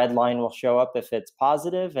 and a red line will show up if it's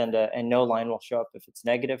positive, and no line will show up if it's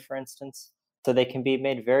negative, for instance. So they can be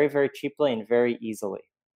made very, very cheaply and very easily.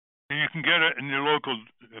 And you can get it in your local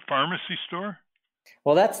pharmacy store?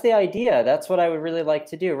 Well, that's the idea. That's what I would really like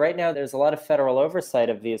to do. Right now, there's a lot of federal oversight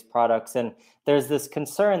of these products, and there's this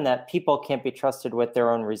concern that people can't be trusted with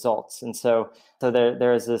their own results. And so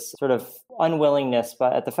there is this sort of unwillingness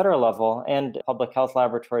at the federal level and public health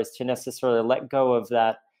laboratories to necessarily let go of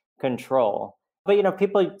that control. But,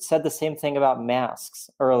 people said the same thing about masks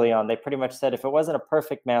early on. They pretty much said if it wasn't a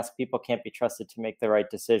perfect mask, people can't be trusted to make the right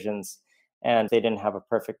decisions. And if they didn't have a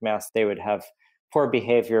perfect mask, they would have poor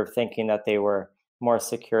behavior of thinking that they were more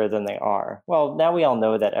secure than they are. Well, now we all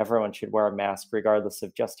know that everyone should wear a mask, regardless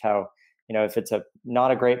of just how, if it's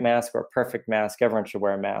not a great mask or a perfect mask, everyone should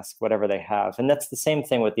wear a mask, whatever they have. And that's the same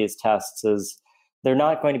thing with these tests, is they're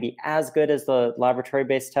not going to be as good as the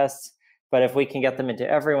laboratory-based tests, but if we can get them into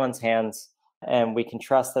everyone's hands and we can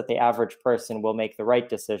trust that the average person will make the right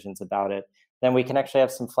decisions about it, then we can actually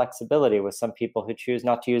have some flexibility with some people who choose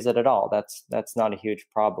not to use it at all. That's not a huge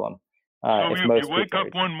problem. So you wake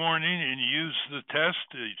up one morning and you use the test,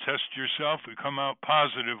 you test yourself, you come out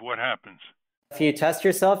positive, what happens? If you test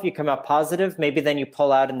yourself, you come out positive, maybe then you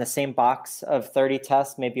pull out in the same box of 30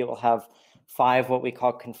 tests, maybe it will have 5 what we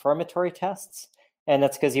call confirmatory tests. And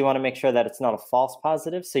that's because you want to make sure that it's not a false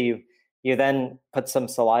positive. So you then put some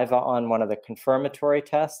saliva on one of the confirmatory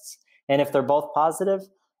tests. And if they're both positive,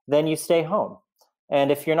 then you stay home. And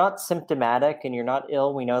if you're not symptomatic and you're not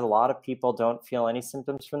ill, we know that a lot of people don't feel any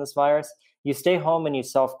symptoms from this virus. You stay home and you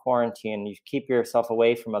self-quarantine. You keep yourself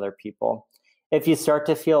away from other people. If you start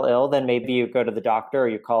to feel ill, then maybe you go to the doctor or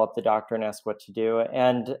you call up the doctor and ask what to do.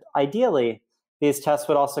 And ideally, these tests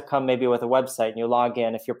would also come maybe with a website, and you log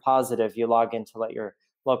in. If you're positive, you log in to let your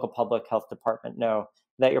local public health department know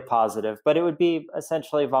that you're positive. But it would be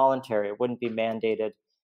essentially voluntary. It wouldn't be mandated.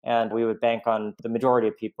 And we would bank on the majority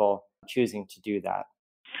of people choosing to do that.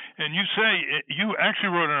 And you say you actually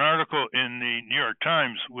wrote an article in the New York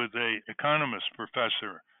Times with a economist,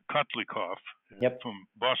 Professor Kotlikoff from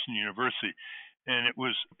Boston University, and it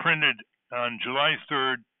was printed on July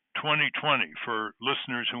 3rd, 2020 for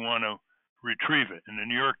listeners who want to retrieve it in the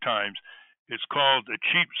New York Times. It's called A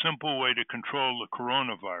Cheap, Simple Way to Control the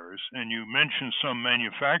Coronavirus. And you mentioned some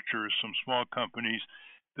manufacturers, some small companies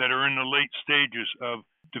that are in the late stages of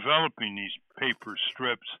developing these paper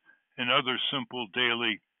strips and other simple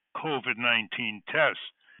daily COVID-19 tests.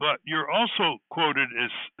 But you're also quoted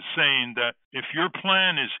as saying that if your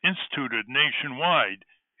plan is instituted nationwide,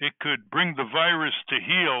 it could bring the virus to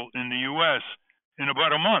heel in the U.S. in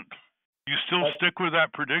about a month. You still stick with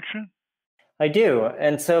that prediction? I do.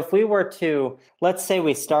 And so if we were to, let's say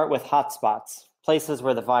we start with hotspots, places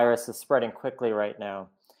where the virus is spreading quickly right now.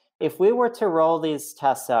 If we were to roll these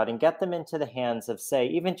tests out and get them into the hands of, say,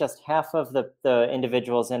 even just half of the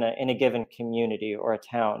individuals in a given community or a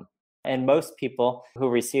town, and most people who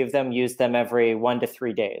receive them use them every 1 to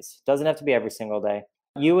 3 days, doesn't have to be every single day,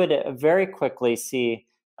 you would very quickly see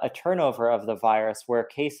a turnover of the virus where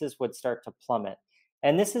cases would start to plummet.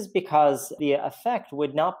 And this is because the effect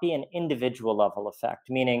would not be an individual level effect,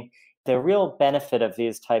 meaning the real benefit of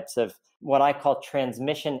these types of what I call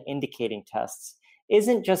transmission indicating tests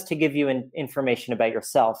isn't just to give you information about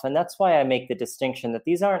yourself. And that's why I make the distinction that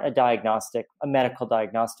these aren't a medical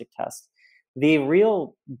diagnostic test. The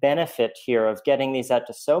real benefit here of getting these out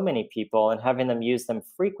to so many people and having them use them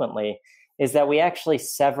frequently is that we actually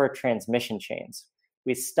sever transmission chains.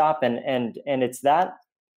 We stop and it's that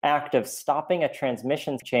act of stopping a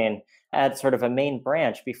transmission chain at sort of a main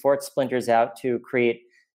branch before it splinters out to create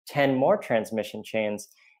 10 more transmission chains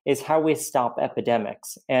is how we stop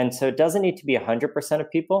epidemics. And so it doesn't need to be 100% of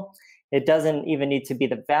people. It doesn't even need to be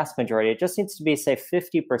the vast majority. It just needs to be, say,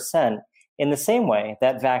 50%, in the same way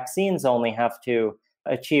that vaccines only have to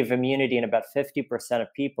achieve immunity in about 50%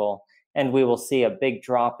 of people, and we will see a big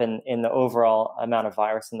drop in the overall amount of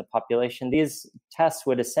virus in the population. These tests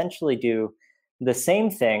would essentially do the same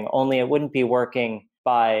thing, only it wouldn't be working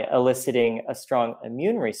by eliciting a strong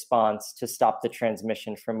immune response to stop the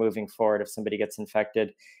transmission from moving forward if somebody gets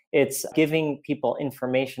infected. It's giving people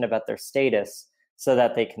information about their status so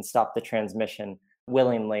that they can stop the transmission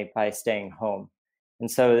willingly by staying home. And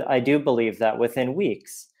so I do believe that within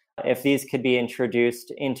weeks, if these could be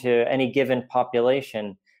introduced into any given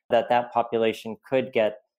population, that population could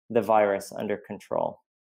get the virus under control.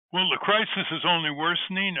 Well, the crisis is only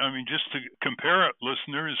worsening. I mean, just to compare it,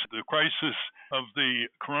 listeners, the crisis of the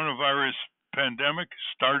coronavirus pandemic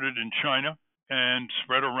started in China and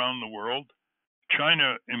spread around the world.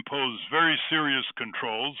 China imposed very serious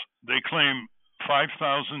controls. They claim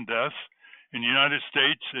 5,000 deaths. In the United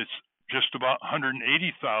States, it's just about 180,000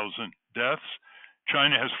 deaths.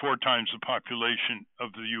 China has 4 times the population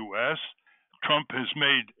of the U.S. Trump has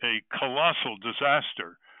made a colossal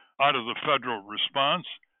disaster out of the federal response,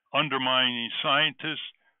 undermining scientists,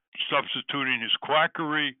 substituting his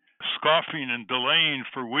quackery, scoffing and delaying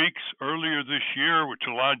for weeks earlier this year, which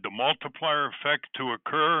allowed the multiplier effect to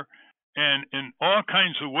occur, and in all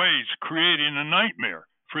kinds of ways creating a nightmare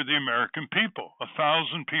for the American people.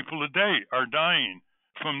 1,000 people a day are dying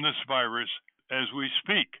from this virus as we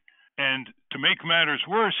speak. And to make matters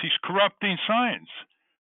worse, he's corrupting science.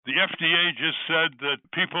 The FDA just said that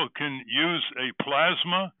people can use a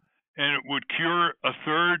plasma and it would cure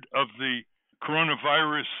 1/3 of the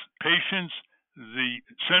coronavirus patients. The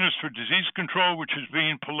Centers for Disease Control, which is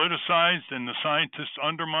being politicized and the scientists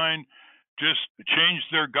undermined, just changed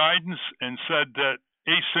their guidance and said that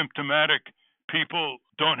asymptomatic people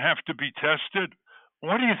don't have to be tested.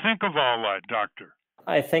 What do you think of all that, doctor?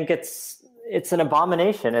 I think it's an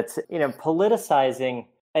abomination. It's, politicizing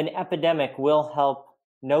an epidemic will help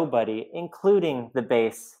nobody, including the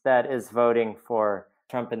base that is voting for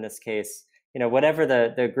Trump in this case. Whatever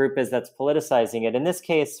the group is that's politicizing it. In this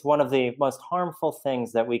case, one of the most harmful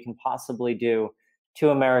things that we can possibly do to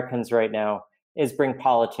Americans right now is bring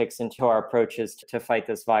politics into our approaches to fight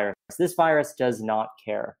this virus. This virus does not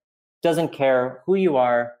care. Doesn't care who you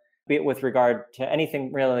are, be it with regard to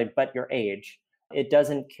anything really but your age. It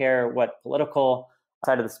doesn't care what political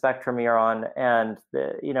side of the spectrum you're on, and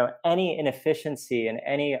any inefficiency and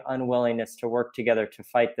any unwillingness to work together to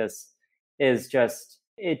fight this is just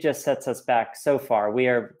sets us back so far. We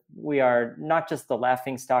are not just the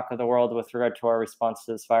laughing stock of the world with regard to our response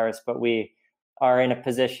to this virus, but we are in a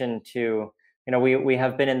position to, we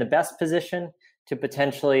have been in the best position to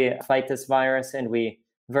potentially fight this virus, and we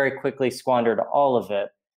very quickly squandered all of it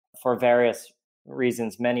for various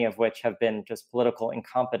reasons, many of which have been just political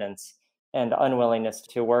incompetence and unwillingness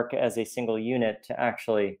to work as a single unit to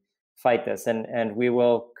actually fight this. And we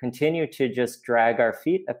will continue to just drag our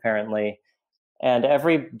feet, apparently. And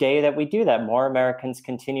every day that we do that, more Americans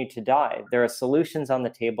continue to die. There are solutions on the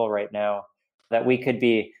table right now that we could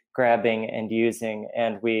be grabbing and using,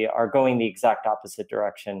 and we are going the exact opposite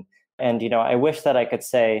direction. And, I wish that I could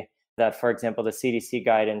say that, for example, the CDC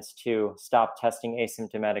guidance to stop testing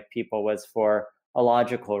asymptomatic people was for a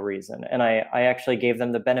logical reason. And I actually gave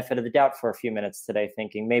them the benefit of the doubt for a few minutes today,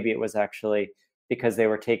 thinking maybe it was actually because they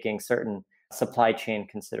were taking certain supply chain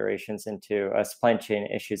issues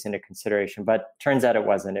into consideration. But turns out it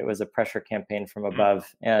wasn't. It was a pressure campaign from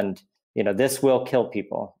above. And, this will kill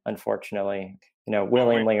people, unfortunately,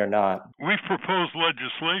 willingly or not. We've proposed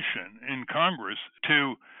legislation in Congress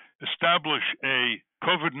to establish a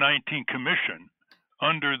COVID-19 commission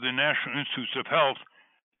under the National Institutes of Health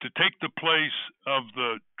to take the place of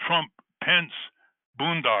the Trump-Pence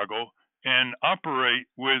boondoggle and operate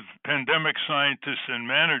with pandemic scientists and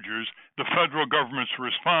managers the federal government's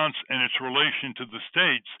response and its relation to the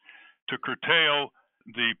states to curtail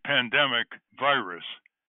the pandemic virus.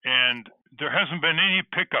 And there hasn't been any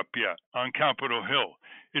pickup yet on Capitol Hill.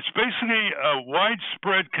 It's basically a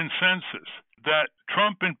widespread consensus that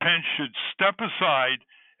Trump and Pence should step aside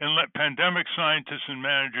and let pandemic scientists and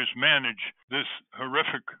managers manage this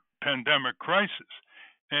horrific pandemic crisis.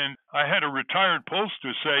 And I had a retired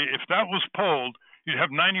pollster say if that was polled, you'd have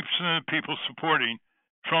 90% of people supporting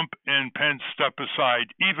Trump and Pence step aside,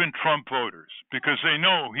 even Trump voters, because they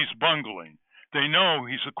know he's bungling. They know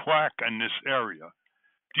he's a quack in this area.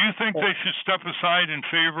 Do you think they should step aside in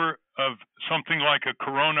favor of something like a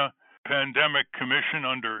corona pandemic commission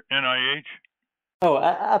under NIH? Oh,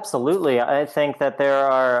 absolutely. I think that there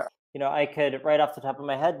are, I could right off the top of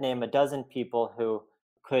my head name a dozen people who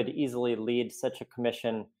could easily lead such a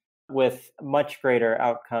commission with much greater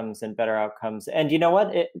outcomes and better outcomes. And you know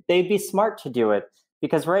what? They'd be smart to do it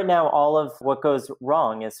because right now all of what goes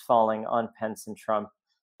wrong is falling on Pence and Trump.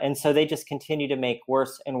 And so they just continue to make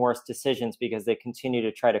worse and worse decisions because they continue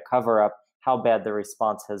to try to cover up how bad the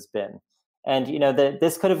response has been. And,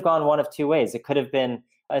 this could have gone one of two ways. It could have been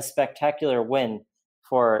a spectacular win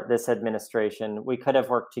for this administration. We could have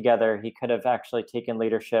worked together. He could have actually taken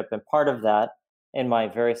leadership. And part of that, in my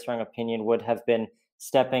very strong opinion, would have been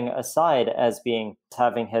stepping aside as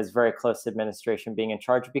having his very close administration being in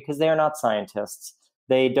charge because they are not scientists.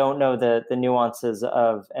 They don't know the nuances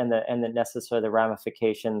of and necessarily the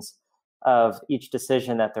ramifications of each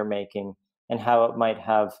decision that they're making and how it might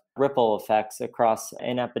have ripple effects across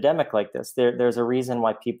an epidemic like this. There's a reason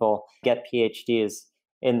why people get PhDs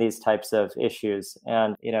in these types of issues.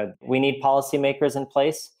 And, we need policymakers in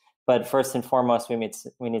place, but first and foremost,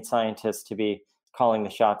 we need scientists to be calling the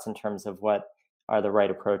shots in terms of what are the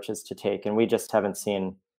right approaches to take. And we just haven't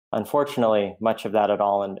seen, unfortunately, much of that at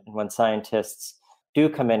all. And when scientists do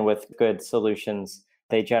come in with good solutions,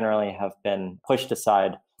 they generally have been pushed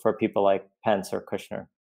aside for people like Pence or Kushner.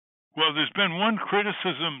 Well, there's been one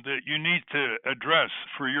criticism that you need to address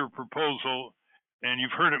for your proposal, and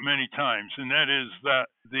you've heard it many times, and that is that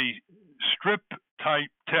the strip type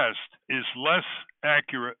test is less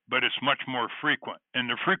accurate, but it's much more frequent. And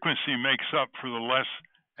the frequency makes up for the less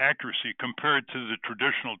accuracy compared to the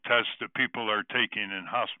traditional tests that people are taking in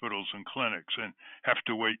hospitals and clinics and have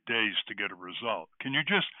to wait days to get a result. Can you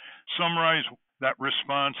just summarize that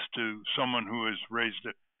response to someone who has raised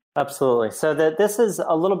it? Absolutely. So this is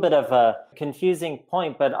a little bit of a confusing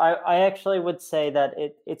point, but I actually would say that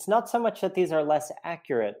it's not so much that these are less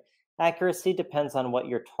accurate. Accuracy depends on what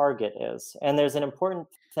your target is. And there's an important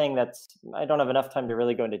thing I don't have enough time to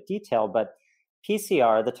really go into detail, but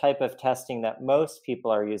PCR, the type of testing that most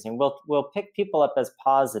people are using, will pick people up as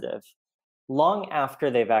positive long after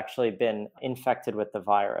they've actually been infected with the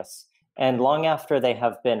virus. And long after they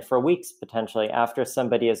have been, for weeks potentially, after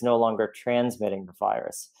somebody is no longer transmitting the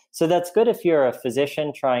virus. So that's good if you're a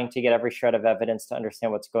physician trying to get every shred of evidence to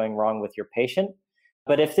understand what's going wrong with your patient.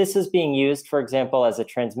 But if this is being used, for example, as a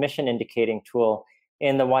transmission indicating tool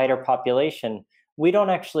in the wider population, we don't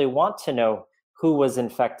actually want to know who was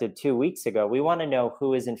infected 2 weeks ago. We want to know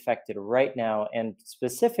who is infected right now. And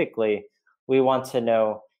specifically, we want to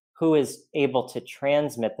know who is able to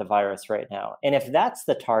transmit the virus right now. And if that's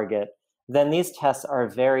the target, then these tests are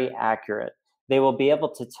very accurate. They will be able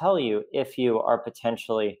to tell you if you are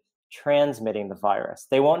potentially transmitting the virus.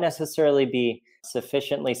 They won't necessarily be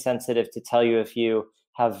sufficiently sensitive to tell you if you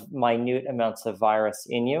have minute amounts of virus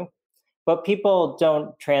in you. But people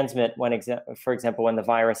don't transmit for example, when the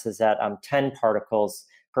virus is at 10 particles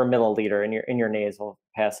per milliliter in your nasal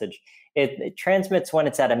passage. It transmits when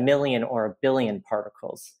it's at 1 million or 1 billion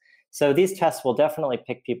particles. So these tests will definitely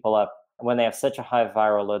pick people up when they have such a high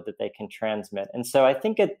viral load that they can transmit. And so I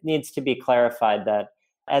think it needs to be clarified that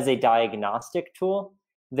as a diagnostic tool,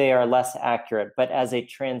 they are less accurate, but as a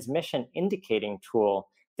transmission indicating tool,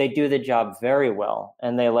 they do the job very well,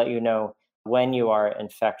 and they let you know when you are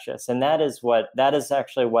infectious. And that is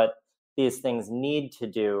actually what these things need to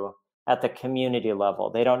do at the community level.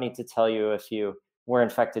 They don't need to tell you if you were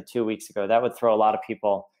infected 2 weeks ago. That would throw a lot of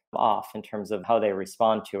people off in terms of how they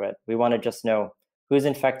respond to it. We want to just know who's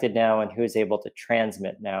infected now and who's able to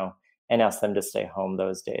transmit now, and ask them to stay home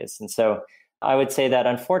those days. And so I would say that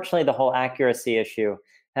unfortunately the whole accuracy issue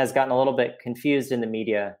has gotten a little bit confused in the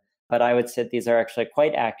media, but I would say these are actually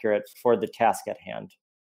quite accurate for the task at hand.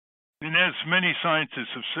 And as many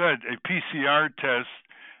scientists have said, a PCR test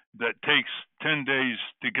that takes 10 days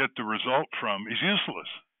to get the result from is useless.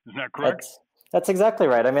 Isn't that correct? That's exactly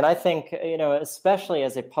right. I mean, I think, especially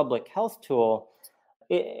as a public health tool,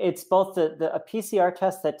 it's both a PCR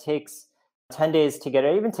test that takes 10 days to get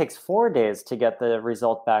it, even takes 4 days to get the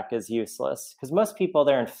result back is useless, because most people,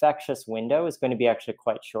 their infectious window is going to be actually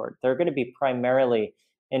quite short. They're going to be primarily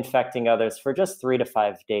infecting others for just 3 to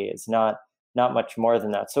 5 days, not much more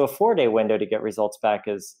than that. So a 4-day window to get results back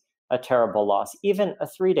is a terrible loss. Even a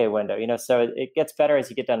 3-day window, so it gets better as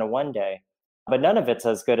you get down to 1 day, but none of it's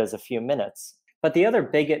as good as a few minutes. But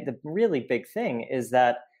the really big thing is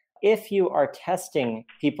that if you are testing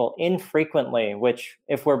people infrequently, which,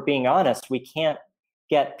 if we're being honest, we can't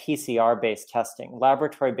get PCR-based testing,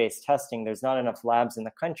 laboratory-based testing, there's not enough labs in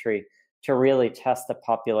the country to really test the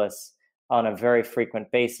populace on a very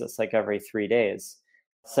frequent basis, like every 3 days.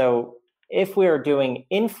 So if we are doing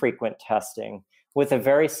infrequent testing with a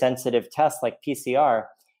very sensitive test like PCR,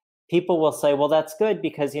 people will say, well, that's good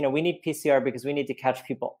because, we need PCR because we need to catch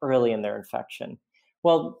people early in their infection.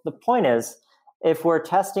 Well, the point is, if we're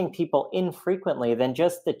testing people infrequently, then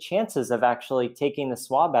just the chances of actually taking the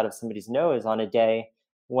swab out of somebody's nose on a day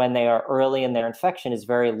when they are early in their infection is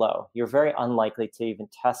very low. You're very unlikely to even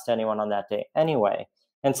test anyone on that day anyway.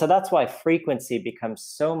 And so that's why frequency becomes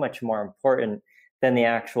so much more important than the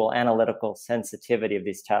actual analytical sensitivity of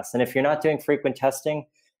these tests. And if you're not doing frequent testing,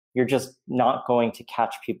 you're just not going to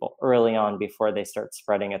catch people early on before they start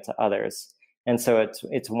spreading it to others. And so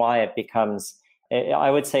it's why it becomes,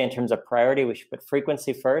 I would say in terms of priority, we should put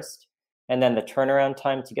frequency first, and then the turnaround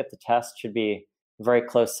time to get the test should be very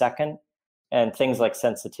close second. And things like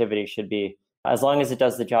sensitivity should be, as long as it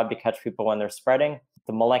does the job to catch people when they're spreading,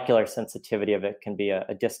 the molecular sensitivity of it can be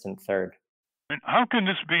a distant third. And how can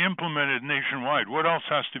this be implemented nationwide? What else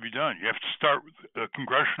has to be done? You have to start with a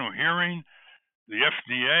congressional hearing, the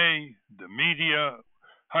FDA, the media.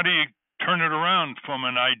 How do you turn it around from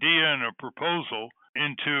an idea and a proposal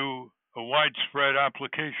into a widespread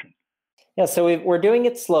application? Yeah, so we're doing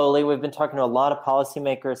it slowly. We've been talking to a lot of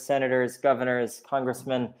policymakers, senators, governors,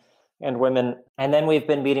 congressmen, and women. And then we've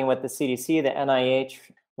been meeting with the CDC, the NIH.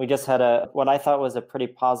 We just had what I thought was a pretty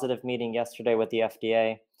positive meeting yesterday with the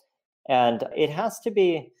FDA. And it has to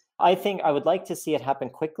be, I think I would like to see it happen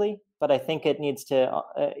quickly, but I think it needs to,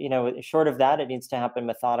 short of that, it needs to happen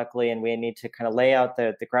methodically. And we need to kind of lay out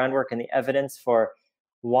the groundwork and the evidence for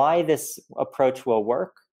why this approach will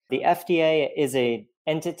work. The FDA is an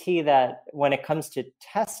entity that, when it comes to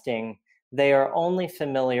testing, they are only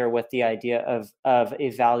familiar with the idea of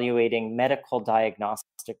evaluating medical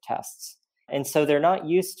diagnostic tests. And so they're not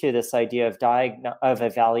used to this idea of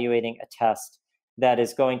evaluating a test that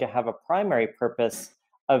is going to have a primary purpose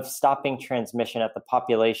of stopping transmission at the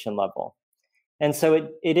population level. And so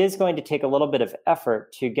it is going to take a little bit of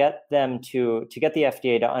effort to get them to get the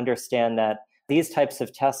FDA to understand that these types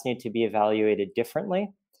of tests need to be evaluated differently.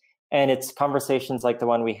 And it's conversations like the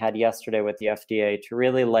one we had yesterday with the FDA to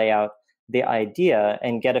really lay out the idea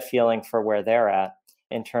and get a feeling for where they're at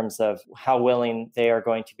in terms of how willing they are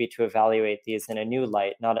going to be to evaluate these in a new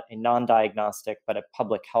light, not a non-diagnostic, but a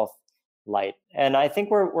public health light. And I think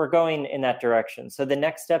we're going in that direction. So the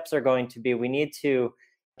next steps are going to be, we need to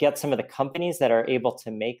get some of the companies that are able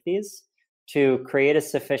to make these to create a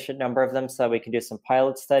sufficient number of them so that we can do some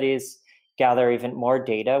pilot studies, gather even more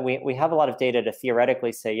data. We have a lot of data to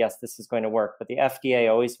theoretically say, yes, this is going to work, but the FDA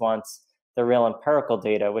always wants the real empirical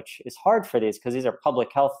data, which is hard for these because these are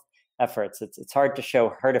public health efforts. It's hard to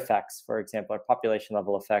show herd effects, for example, or population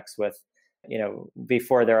level effects with,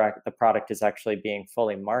 before the product is actually being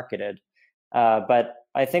fully marketed. But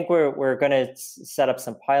I think we're going to set up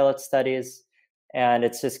some pilot studies, and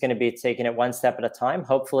it's just going to be taking it one step at a time,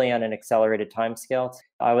 hopefully on an accelerated timescale.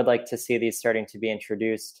 I would like to see these starting to be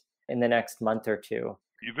introduced in the next month or two.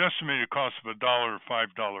 You've estimated a cost of $1 or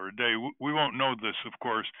 $5 a day. We won't know this, of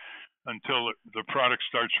course, until the product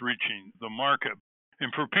starts reaching the market.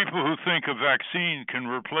 And for people who think a vaccine can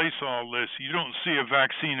replace all this, you don't see a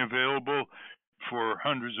vaccine available for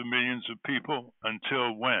hundreds of millions of people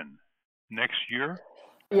until when? Next year?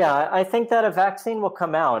 Yeah, I think that a vaccine will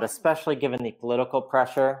come out, especially given the political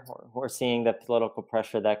pressure. We're seeing the political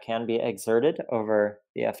pressure that can be exerted over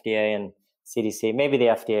the FDA and CDC. Maybe the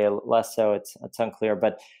FDA less so, it's unclear.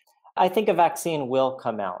 But I think a vaccine will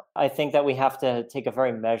come out. I think that we have to take a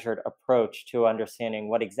very measured approach to understanding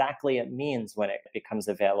what exactly it means when it becomes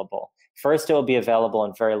available. First, it will be available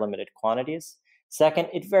in very limited quantities. Second,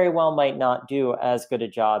 it very well might not do as good a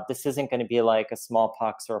job. This isn't going to be like a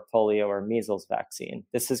smallpox or a polio or measles vaccine.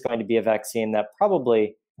 This is going to be a vaccine that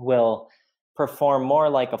probably will perform more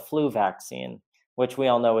like a flu vaccine, which we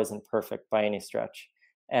all know isn't perfect by any stretch.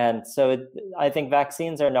 And so I think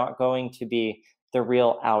vaccines are not going to be the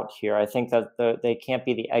real out here. I think that they can't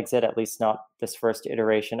be the exit, at least not this first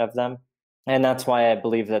iteration of them. And that's why I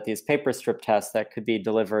believe that these paper strip tests that could be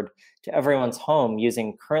delivered to everyone's home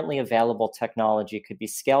using currently available technology could be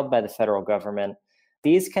scaled by the federal government.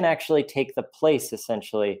 These can actually take the place,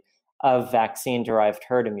 essentially, of vaccine-derived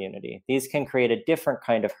herd immunity. These can create a different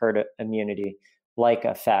kind of herd immunity-like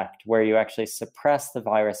effect, where you actually suppress the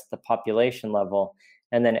virus at the population level,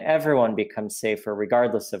 and then everyone becomes safer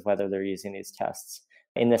regardless of whether they're using these tests.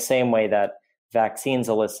 In the same way that vaccines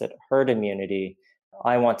elicit herd immunity,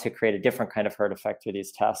 I want to create a different kind of herd effect through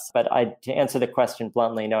these tests. But to answer the question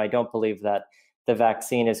bluntly, no, I don't believe that the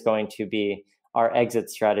vaccine is going to be our exit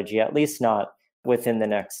strategy, at least not within the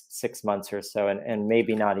next 6 months or so, and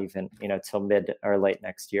maybe not even till mid or late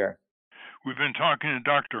next year. We've been talking to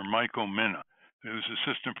Dr. Michael Mina, who's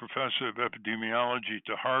assistant professor of epidemiology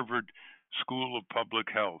to Harvard School of Public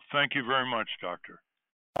Health. Thank you very much, Doctor.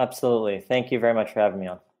 Absolutely. Thank you very much for having me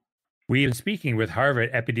on. We've been speaking with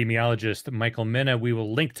Harvard epidemiologist Michael Mina. We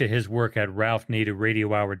will link to his work at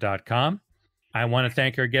ralphnativeradiohour.com. I want to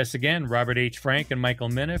thank our guests again, Robert H. Frank and Michael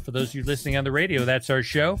Mina. For those of you listening on the radio, that's our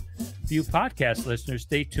show. For you podcast listeners,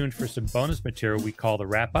 stay tuned for some bonus material we call the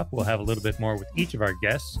wrap-up. We'll have a little bit more with each of our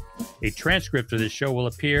guests. A transcript of this show will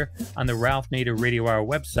appear on the Ralph Nader Radio Hour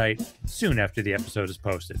website soon after the episode is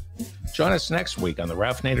posted. Join us next week on the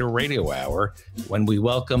Ralph Nader Radio Hour when we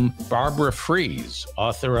welcome Barbara Fries,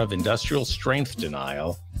 author of Industrial Strength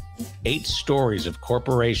Denial, 8 stories of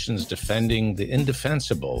corporations defending the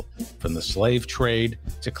indefensible from the slave trade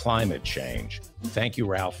to climate change. Thank you,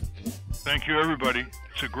 Ralph. Thank you, everybody.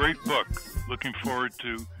 It's a great book. Looking forward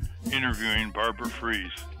to interviewing Barbara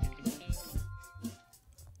Fries.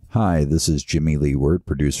 Hi, this is Jimmy Leeward,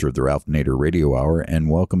 producer of the Ralph Nader Radio Hour,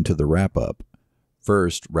 and welcome to the wrap-up.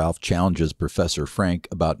 First, Ralph challenges Professor Frank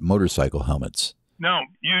about motorcycle helmets. Now,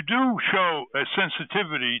 you do show a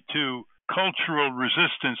sensitivity to cultural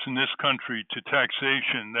resistance in this country to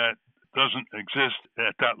taxation that doesn't exist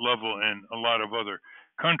at that level in a lot of other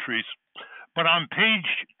countries. But on page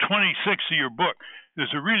 26 of your book,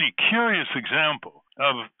 there's a really curious example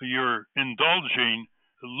of your indulging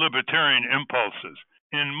libertarian impulses.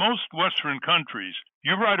 In most Western countries,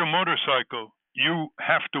 you ride a motorcycle, you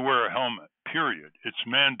have to wear a helmet, period. It's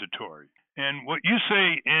mandatory. And what you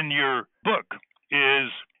say in your book is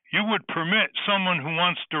you would permit someone who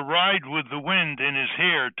wants to ride with the wind in his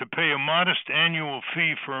hair to pay a modest annual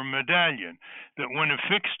fee for a medallion that, when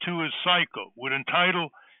affixed to his cycle, would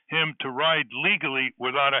entitle him to ride legally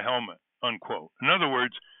without a helmet, unquote. In other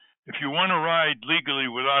words, if you want to ride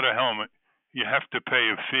legally without a helmet, you have to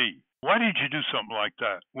pay a fee. Why did you do something like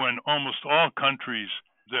that when almost all countries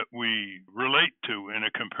that we relate to in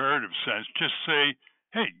a comparative sense just say,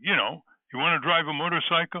 hey, you want to drive a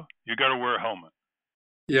motorcycle, you got to wear a helmet?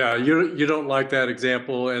 Yeah, you don't like that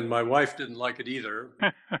example, and my wife didn't like it either.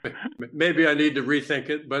 Maybe I need to rethink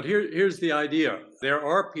it, but here's the idea. There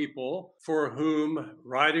are people for whom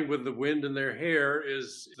riding with the wind in their hair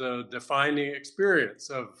is the defining experience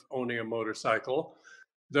of owning a motorcycle.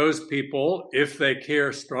 Those people, if they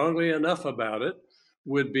care strongly enough about it,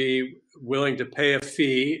 would be willing to pay a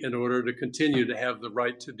fee in order to continue to have the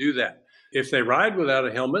right to do that. If they ride without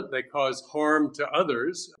a helmet, they cause harm to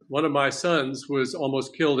others. One of my sons was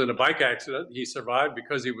almost killed in a bike accident. He survived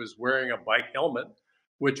because he was wearing a bike helmet,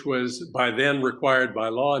 which was by then required by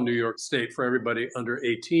law in New York State for everybody under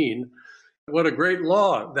 18. What a great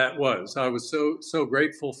law that was. I was so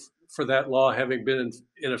grateful for that law having been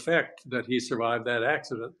in effect that he survived that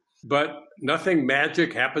accident. But nothing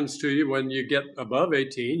magic happens to you when you get above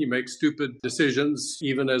 18. You make stupid decisions,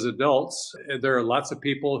 even as adults. There are lots of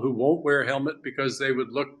people who won't wear a helmet because they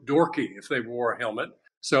would look dorky if they wore a helmet.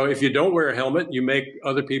 So if you don't wear a helmet, you make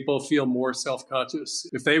other people feel more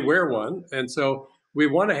self-conscious if they wear one. And so We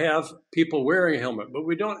want to have people wearing a helmet, but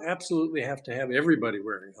we don't absolutely have to have everybody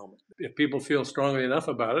wearing a helmet. If people feel strongly enough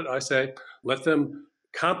about it, I say let them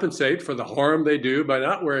compensate for the harm they do by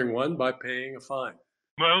not wearing one by paying a fine.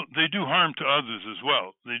 Well, they do harm to others as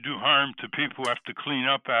well. They do harm to people who have to clean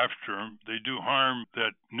up after them. They do harm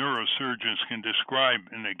that neurosurgeons can describe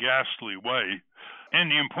in a ghastly way.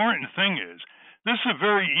 And the important thing is, this is a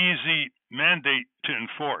very easy mandate to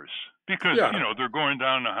enforce because, they're going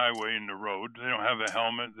down the highway in the road. They don't have a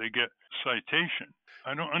helmet. They get citation.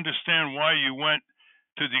 I don't understand why you went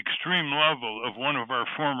to the extreme level of one of our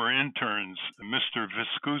former interns, Mr.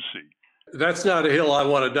 Viscusi. That's not a hill I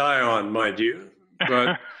want to die on, mind you.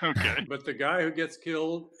 But okay. But the guy who gets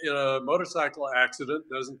killed in a motorcycle accident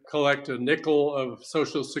doesn't collect a nickel of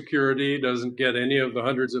Social Security, doesn't get any of the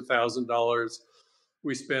hundreds of thousands of dollars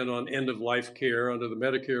we spend on end-of-life care under the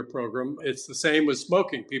Medicare program. It's the same with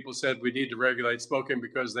smoking. People said we need to regulate smoking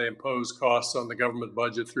because they impose costs on the government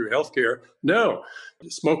budget through healthcare. No,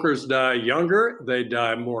 smokers die younger, they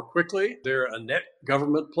die more quickly. They're a net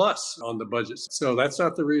government plus on the budget. So that's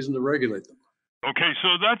not the reason to regulate them. Okay, so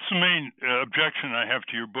that's the main objection I have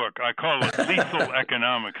to your book. I call it lethal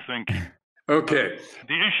economic thinking. Okay.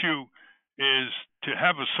 The issue is to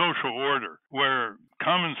have a social order where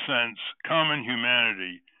common sense, common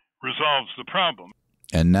humanity resolves the problem.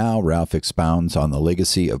 And now Ralph expounds on the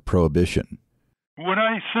legacy of prohibition. What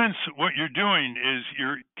I sense what you're doing is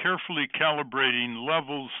you're carefully calibrating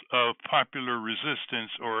levels of popular resistance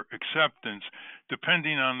or acceptance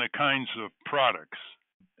depending on the kinds of products.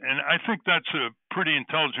 And I think that's a pretty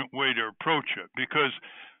intelligent way to approach it because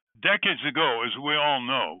decades ago, as we all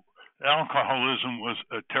know, alcoholism was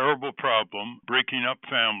a terrible problem, breaking up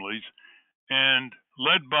families, and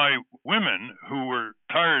led by women who were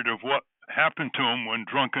tired of what happened to them when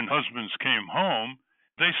drunken husbands came home,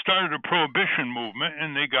 they started a prohibition movement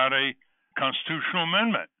and they got a constitutional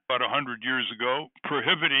amendment about 100 years ago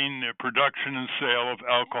prohibiting the production and sale of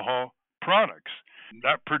alcohol products.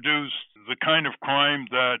 That produced the kind of crime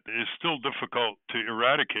that is still difficult to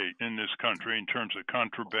eradicate in this country in terms of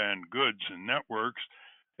contraband goods and networks,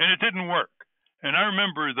 and it didn't work. And I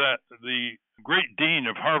remember that the great dean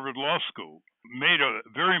of Harvard Law School made a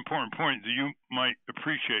very important point that you might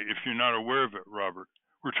appreciate if you're not aware of it, Robert.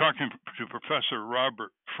 We're talking to Professor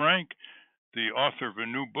Robert Frank, the author of a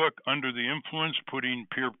new book, Under the Influence, Putting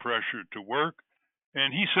Peer Pressure to Work.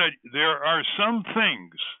 And he said there are some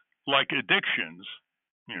things like addictions,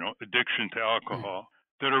 addiction to alcohol,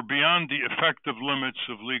 that are beyond the effective limits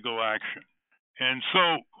of legal action. And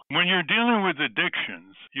so when you're dealing with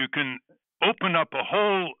addictions, you can open up a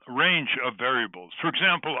whole range of variables. For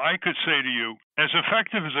example, I could say to you, as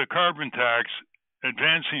effective as a carbon tax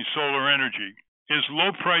advancing solar energy is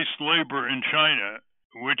low-priced labor in China,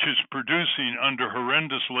 which is producing under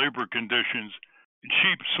horrendous labor conditions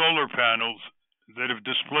cheap solar panels that have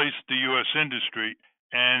displaced the U.S. industry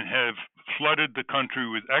and have flooded the country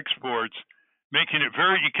with exports, making it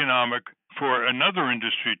very economic for another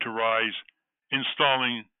industry to rise,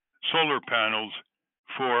 installing solar panels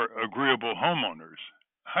for agreeable homeowners.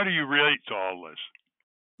 How do you relate to all this?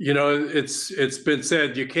 It's been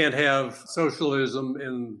said you can't have socialism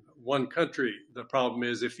in one country. The problem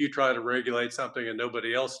is if you try to regulate something and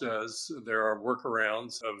nobody else does, there are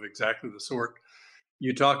workarounds of exactly the sort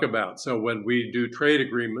you talk about. So when we do trade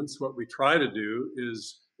agreements, what we try to do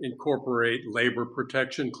is incorporate labor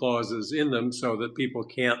protection clauses in them so that people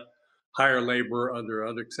can't hire labor under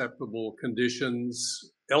unacceptable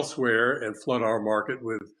conditions elsewhere and flood our market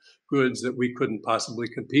with goods that we couldn't possibly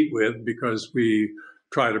compete with because we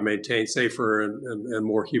try to maintain safer and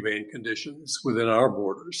more humane conditions within our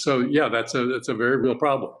borders. So yeah, that's a very real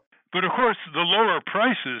problem. But of course, the lower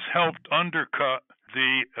prices helped undercut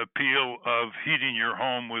the appeal of heating your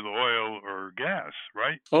home with oil or gas,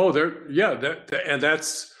 right? Oh, and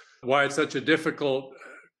that's why it's such a difficult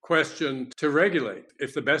question to regulate.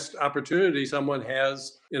 If the best opportunity someone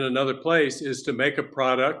has in another place is to make a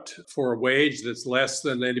product for a wage that's less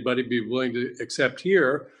than anybody be willing to accept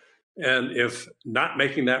here, and if not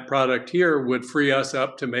making that product here would free us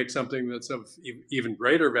up to make something that's of even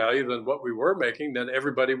greater value than what we were making, then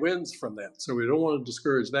everybody wins from that. So we don't want to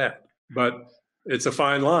discourage that. But it's a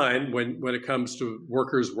fine line when it comes to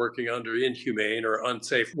workers working under inhumane or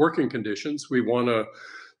unsafe working conditions. We want to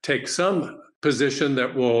take some position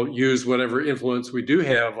that will use whatever influence we do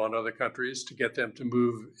have on other countries to get them to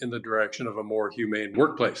move in the direction of a more humane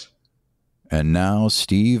workplace. And now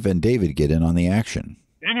Steve and David get in on the action.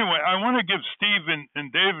 Anyway, I want to give Steve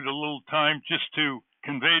and David a little time just to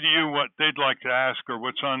convey to you what they'd like to ask or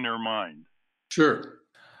what's on their mind. Sure.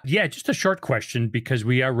 Yeah, just a short question because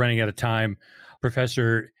we are running out of time.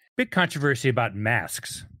 Professor, big controversy about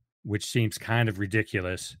masks, which seems kind of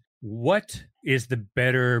ridiculous. What is the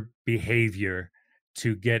better behavior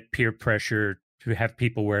to get peer pressure to have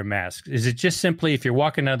people wear masks? Is it just simply if you're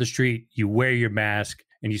walking down the street, you wear your mask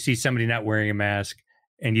and you see somebody not wearing a mask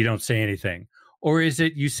and you don't say anything? Or is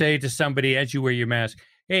it you say to somebody as you wear your mask,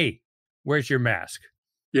 hey, where's your mask?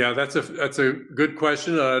 Yeah, that's a good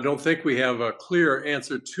question. I don't think we have a clear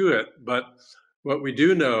answer to it, but what we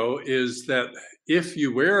do know is that if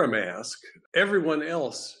you wear a mask, everyone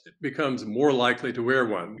else becomes more likely to wear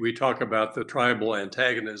one. We talk about the tribal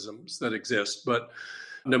antagonisms that exist, but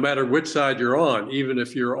no matter which side you're on, even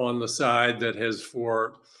if you're on the side that has,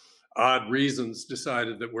 for odd reasons,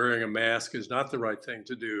 decided that wearing a mask is not the right thing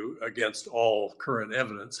to do against all current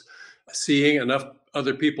evidence, seeing enough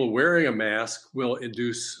other people wearing a mask will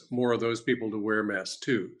induce more of those people to wear masks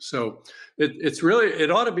too. So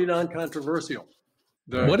it ought to be non-controversial.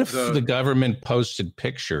 What if the government posted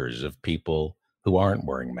pictures of people who aren't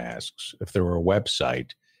wearing masks? If there were a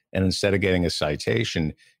website and instead of getting a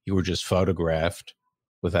citation, you were just photographed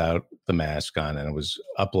without the mask on and it was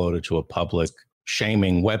uploaded to a public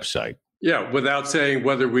shaming website? Yeah, without saying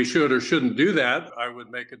whether we should or shouldn't do that, I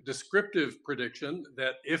would make a descriptive prediction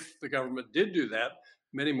that if the government did do that,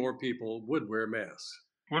 many more people would wear masks.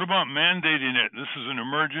 What about mandating it? This is an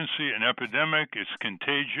emergency, an epidemic, it's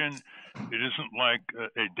contagion. It isn't like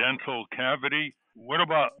a dental cavity. What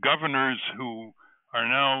about governors who are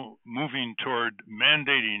now moving toward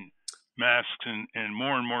mandating masks in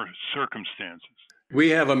more and more circumstances? We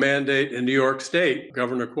have a mandate in New York State.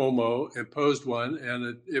 Governor Cuomo imposed one,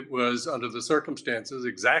 and it was, under the circumstances,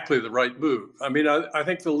 exactly the right move. I mean, I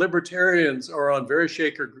think the libertarians are on very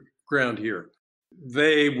shaky ground here.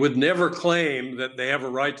 They would never claim that they have a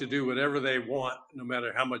right to do whatever they want, no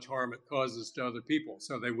matter how much harm it causes to other people.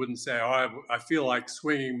 So they wouldn't say, oh, I feel like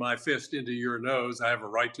swinging my fist into your nose. I have a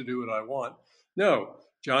right to do what I want. No,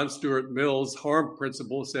 John Stuart Mill's harm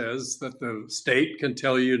principle says that the state can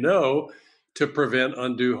tell you no to prevent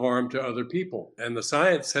undue harm to other people. And the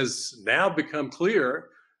science has now become clear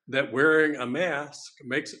that wearing a mask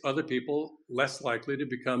makes other people less likely to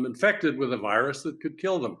become infected with a virus that could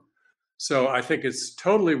kill them. So I think it's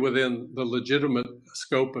totally within the legitimate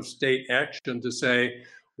scope of state action to say,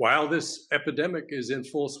 while this epidemic is in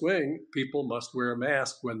full swing, people must wear a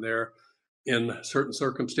mask when they're in certain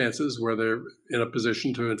circumstances where they're in a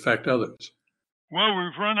position to infect others. Well,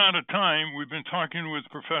 we've run out of time. We've been talking with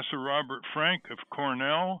Professor Robert Frank of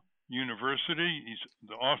Cornell University. He's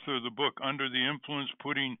the author of the book, Under the Influence,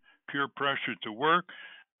 Putting Peer Pressure to Work.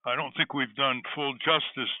 I don't think we've done full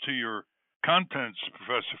justice to your contents,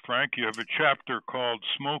 Professor Frank. You have a chapter called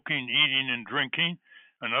Smoking, Eating, and Drinking,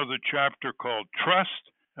 another chapter called Trust,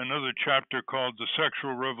 another chapter called The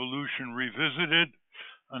Sexual Revolution Revisited,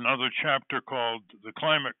 another chapter called The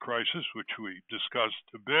Climate Crisis, which we discussed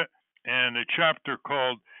a bit, and a chapter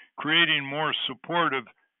called Creating More Supportive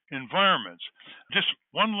Environments. Just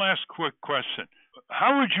one last quick question.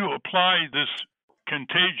 How would you apply this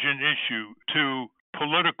contagion issue to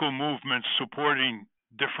political movements supporting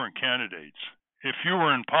different candidates? If you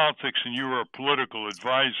were in politics and you were a political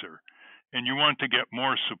advisor and you want to get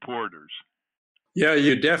more supporters? Yeah,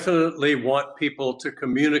 you definitely want people to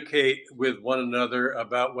communicate with one another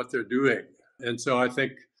about what they're doing. And so I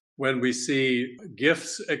think when we see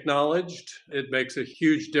gifts acknowledged, it makes a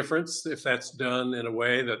huge difference if that's done in a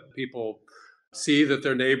way that people see that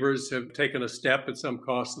their neighbors have taken a step at some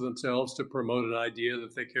cost to themselves to promote an idea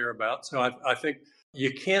that they care about. So I think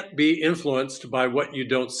you can't be influenced by what you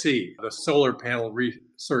don't see. The solar panel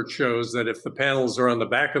research shows that if the panels are on the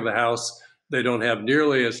back of the house, they don't have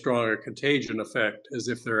nearly as strong a contagion effect as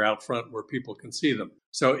if they're out front where people can see them.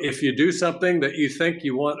 So if you do something that you think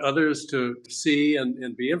you want others to see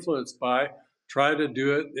and be influenced by, try to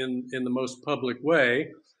do it in the most public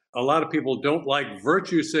way. A lot of people don't like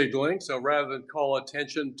virtue signaling, so rather than call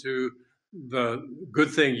attention to the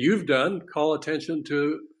good thing you've done, call attention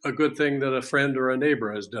to a good thing that a friend or a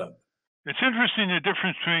neighbor has done. It's interesting the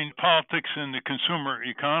difference between politics and the consumer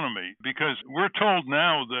economy, because we're told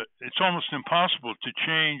now that it's almost impossible to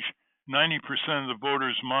change 90% of the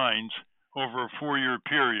voters' minds over a 4-year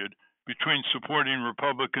period between supporting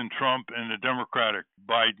Republican Trump and the Democratic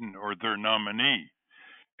Biden or their nominee,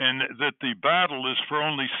 and that the battle is for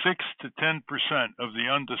only 6 to 10% of the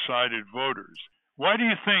undecided voters. Why do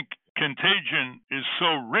you think contagion is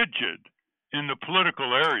so rigid in the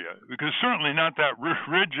political area? Because certainly not that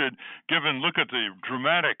rigid given, look at the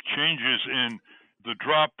dramatic changes in the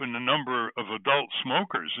drop in the number of adult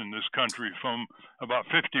smokers in this country from about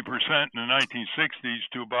 50% in the 1960s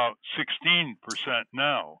to about 16%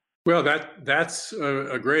 now. Well, that's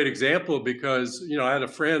a great example because, I had a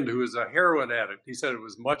friend who was a heroin addict. He said it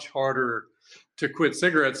was much harder to quit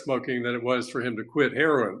cigarette smoking than it was for him to quit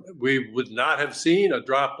heroin. We would not have seen a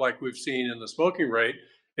drop like we've seen in the smoking rate,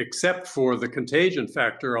 except for the contagion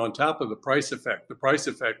factor on top of the price effect. The price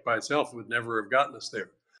effect by itself would never have gotten us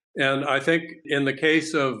there. And I think in the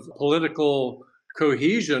case of political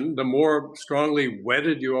cohesion, the more strongly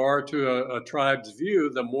wedded you are to a tribe's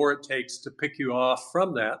view, the more it takes to pick you off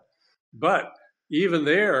from that. But even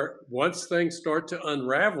there, once things start to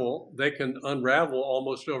unravel, they can unravel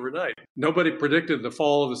almost overnight. Nobody predicted the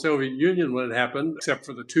fall of the Soviet Union when it happened, except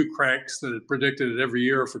for the two cranks that had predicted it every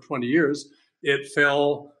year for 20 years. It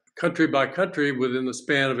fell country by country within the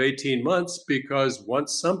span of 18 months because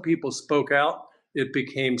once some people spoke out, it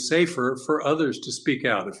became safer for others to speak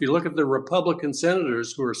out. If you look at the Republican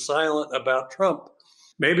senators who are silent about Trump,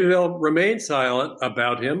 maybe they'll remain silent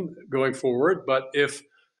about him going forward, but if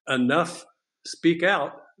enough speak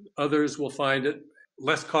out, others will find it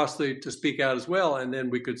less costly to speak out as well, and then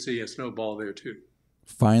we could see a snowball there too.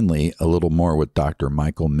 Finally, a little more with Dr.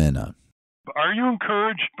 Michael Mina. Are you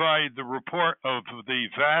encouraged by the report of the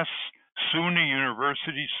vast SUNY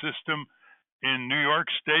university system in New York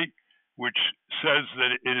State, which says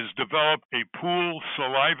that it has developed a pool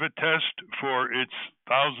saliva test for its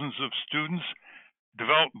thousands of students,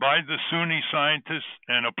 developed by the SUNY scientists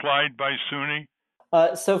and applied by SUNY?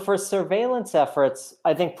 So for surveillance efforts,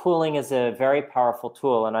 I think pooling is a very powerful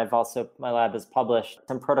tool, and my lab has published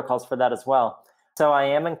some protocols for that as well. So I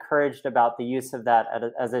am encouraged about the use of that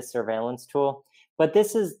as a surveillance tool. But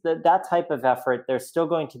this is that type of effort, there's still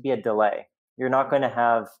going to be a delay. You're not going to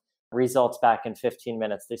have results back in 15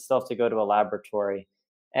 minutes. They still have to go to a laboratory.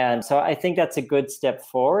 And so I think that's a good step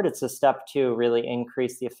forward. It's a step to really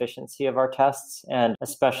increase the efficiency of our tests, and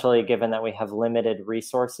especially given that we have limited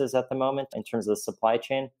resources at the moment in terms of the supply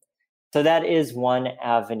chain. So that is one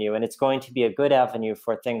avenue, and it's going to be a good avenue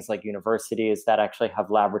for things like universities that actually have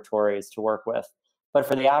laboratories to work with. But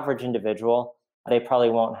for the average individual, they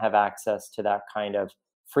probably won't have access to that kind of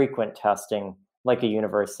frequent testing like a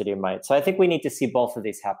university might. So I think we need to see both of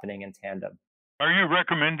these happening in tandem. Are you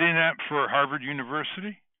recommending that for Harvard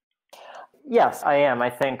University? Yes, I am. I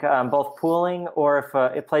think both pooling, or if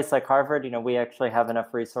a place like Harvard, we actually have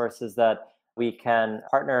enough resources that we can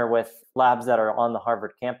partner with labs that are on the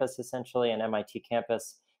Harvard campus, essentially, and MIT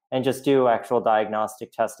campus, and just do actual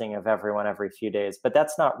diagnostic testing of everyone every few days. But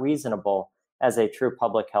that's not reasonable as a true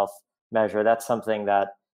public health measure. That's something that,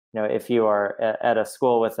 if you are at a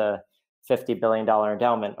school with a $50 billion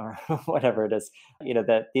endowment or whatever it is,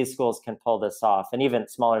 that these schools can pull this off. And even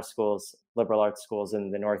smaller schools, liberal arts schools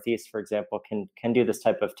in the Northeast, for example, can do this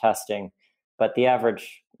type of testing. But the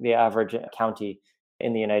average county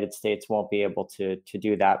in the United States won't be able to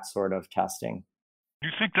do that sort of testing. Do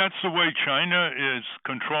you think that's the way China is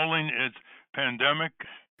controlling its pandemic?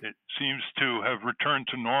 It seems to have returned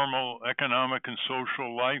to normal economic and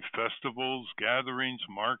social life, festivals, gatherings,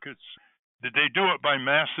 markets. Did they do it by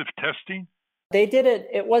massive testing? They did it.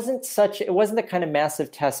 It wasn't the kind of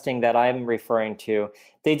massive testing that I'm referring to.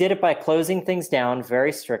 They did it by closing things down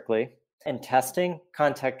very strictly and testing,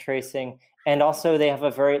 contact tracing, and also they have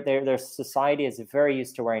their society is very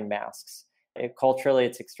used to wearing masks. Culturally,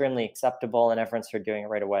 it's extremely acceptable, and everyone started doing it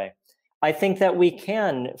right away. I think that we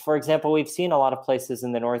can, for example, we've seen a lot of places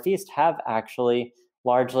in the Northeast have actually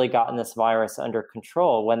largely gotten this virus under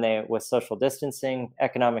control with social distancing,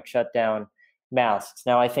 economic shutdown, masks.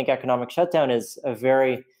 Now, I think economic shutdown is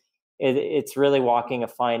it's really walking a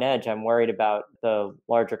fine edge. I'm worried about the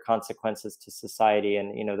larger consequences to society,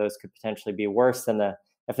 and those could potentially be worse than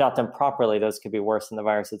if not done properly, those could be worse than the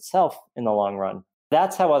virus itself in the long run.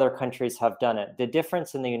 That's how other countries have done it. The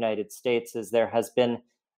difference in the United States is there has been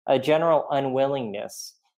a general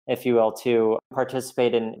unwillingness, if you will, to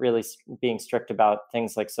participate in really being strict about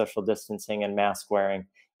things like social distancing and mask wearing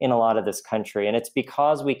in a lot of this country. And it's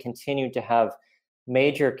because we continue to have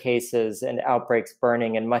major cases and outbreaks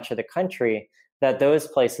burning in much of the country that those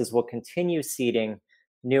places will continue seeding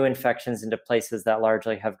new infections into places that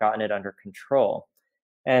largely have gotten it under control.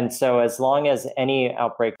 And so as long as any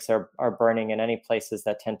outbreaks are burning in any places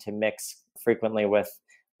that tend to mix frequently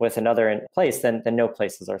with another place, then no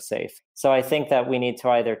places are safe. So I think that we need to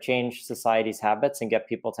either change society's habits and get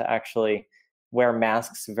people to actually wear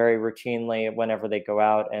masks very routinely whenever they go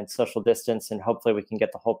out and social distance, and hopefully we can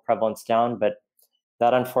get the whole prevalence down. But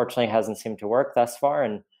that unfortunately hasn't seemed to work thus far,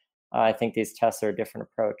 and I think these tests are a different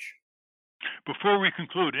approach. Before we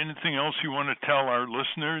conclude, anything else you want to tell our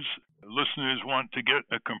listeners? Listeners want to get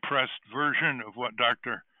a compressed version of what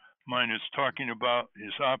Dr. mine is talking about.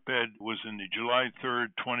 His op-ed was in the July 3rd,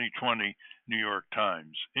 2020 New York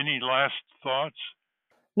Times. Any last thoughts?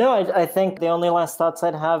 No, I think the only last thoughts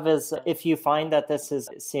I'd have is if you find that this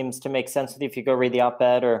seems to make sense with you, if you go read the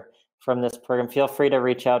op-ed or from this program, feel free to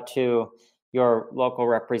reach out to your local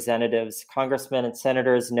representatives. Congressmen and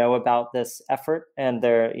senators know about this effort, and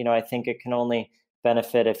I think it can only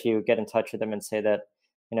benefit if you get in touch with them and say that,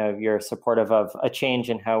 you're supportive of a change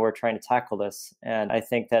in how we're trying to tackle this. And I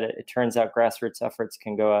think that it turns out grassroots efforts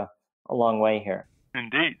can go a long way here.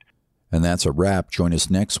 Indeed. And that's a wrap. Join us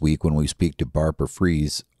next week when we speak to Barbara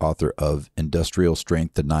Fries, author of Industrial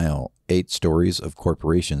Strength Denial, 8 Stories of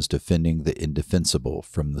Corporations Defending the Indefensible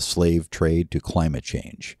from the Slave Trade to Climate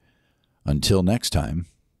Change. Until next time.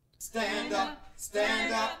 Stand up,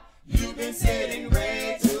 you've been sitting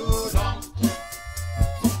way too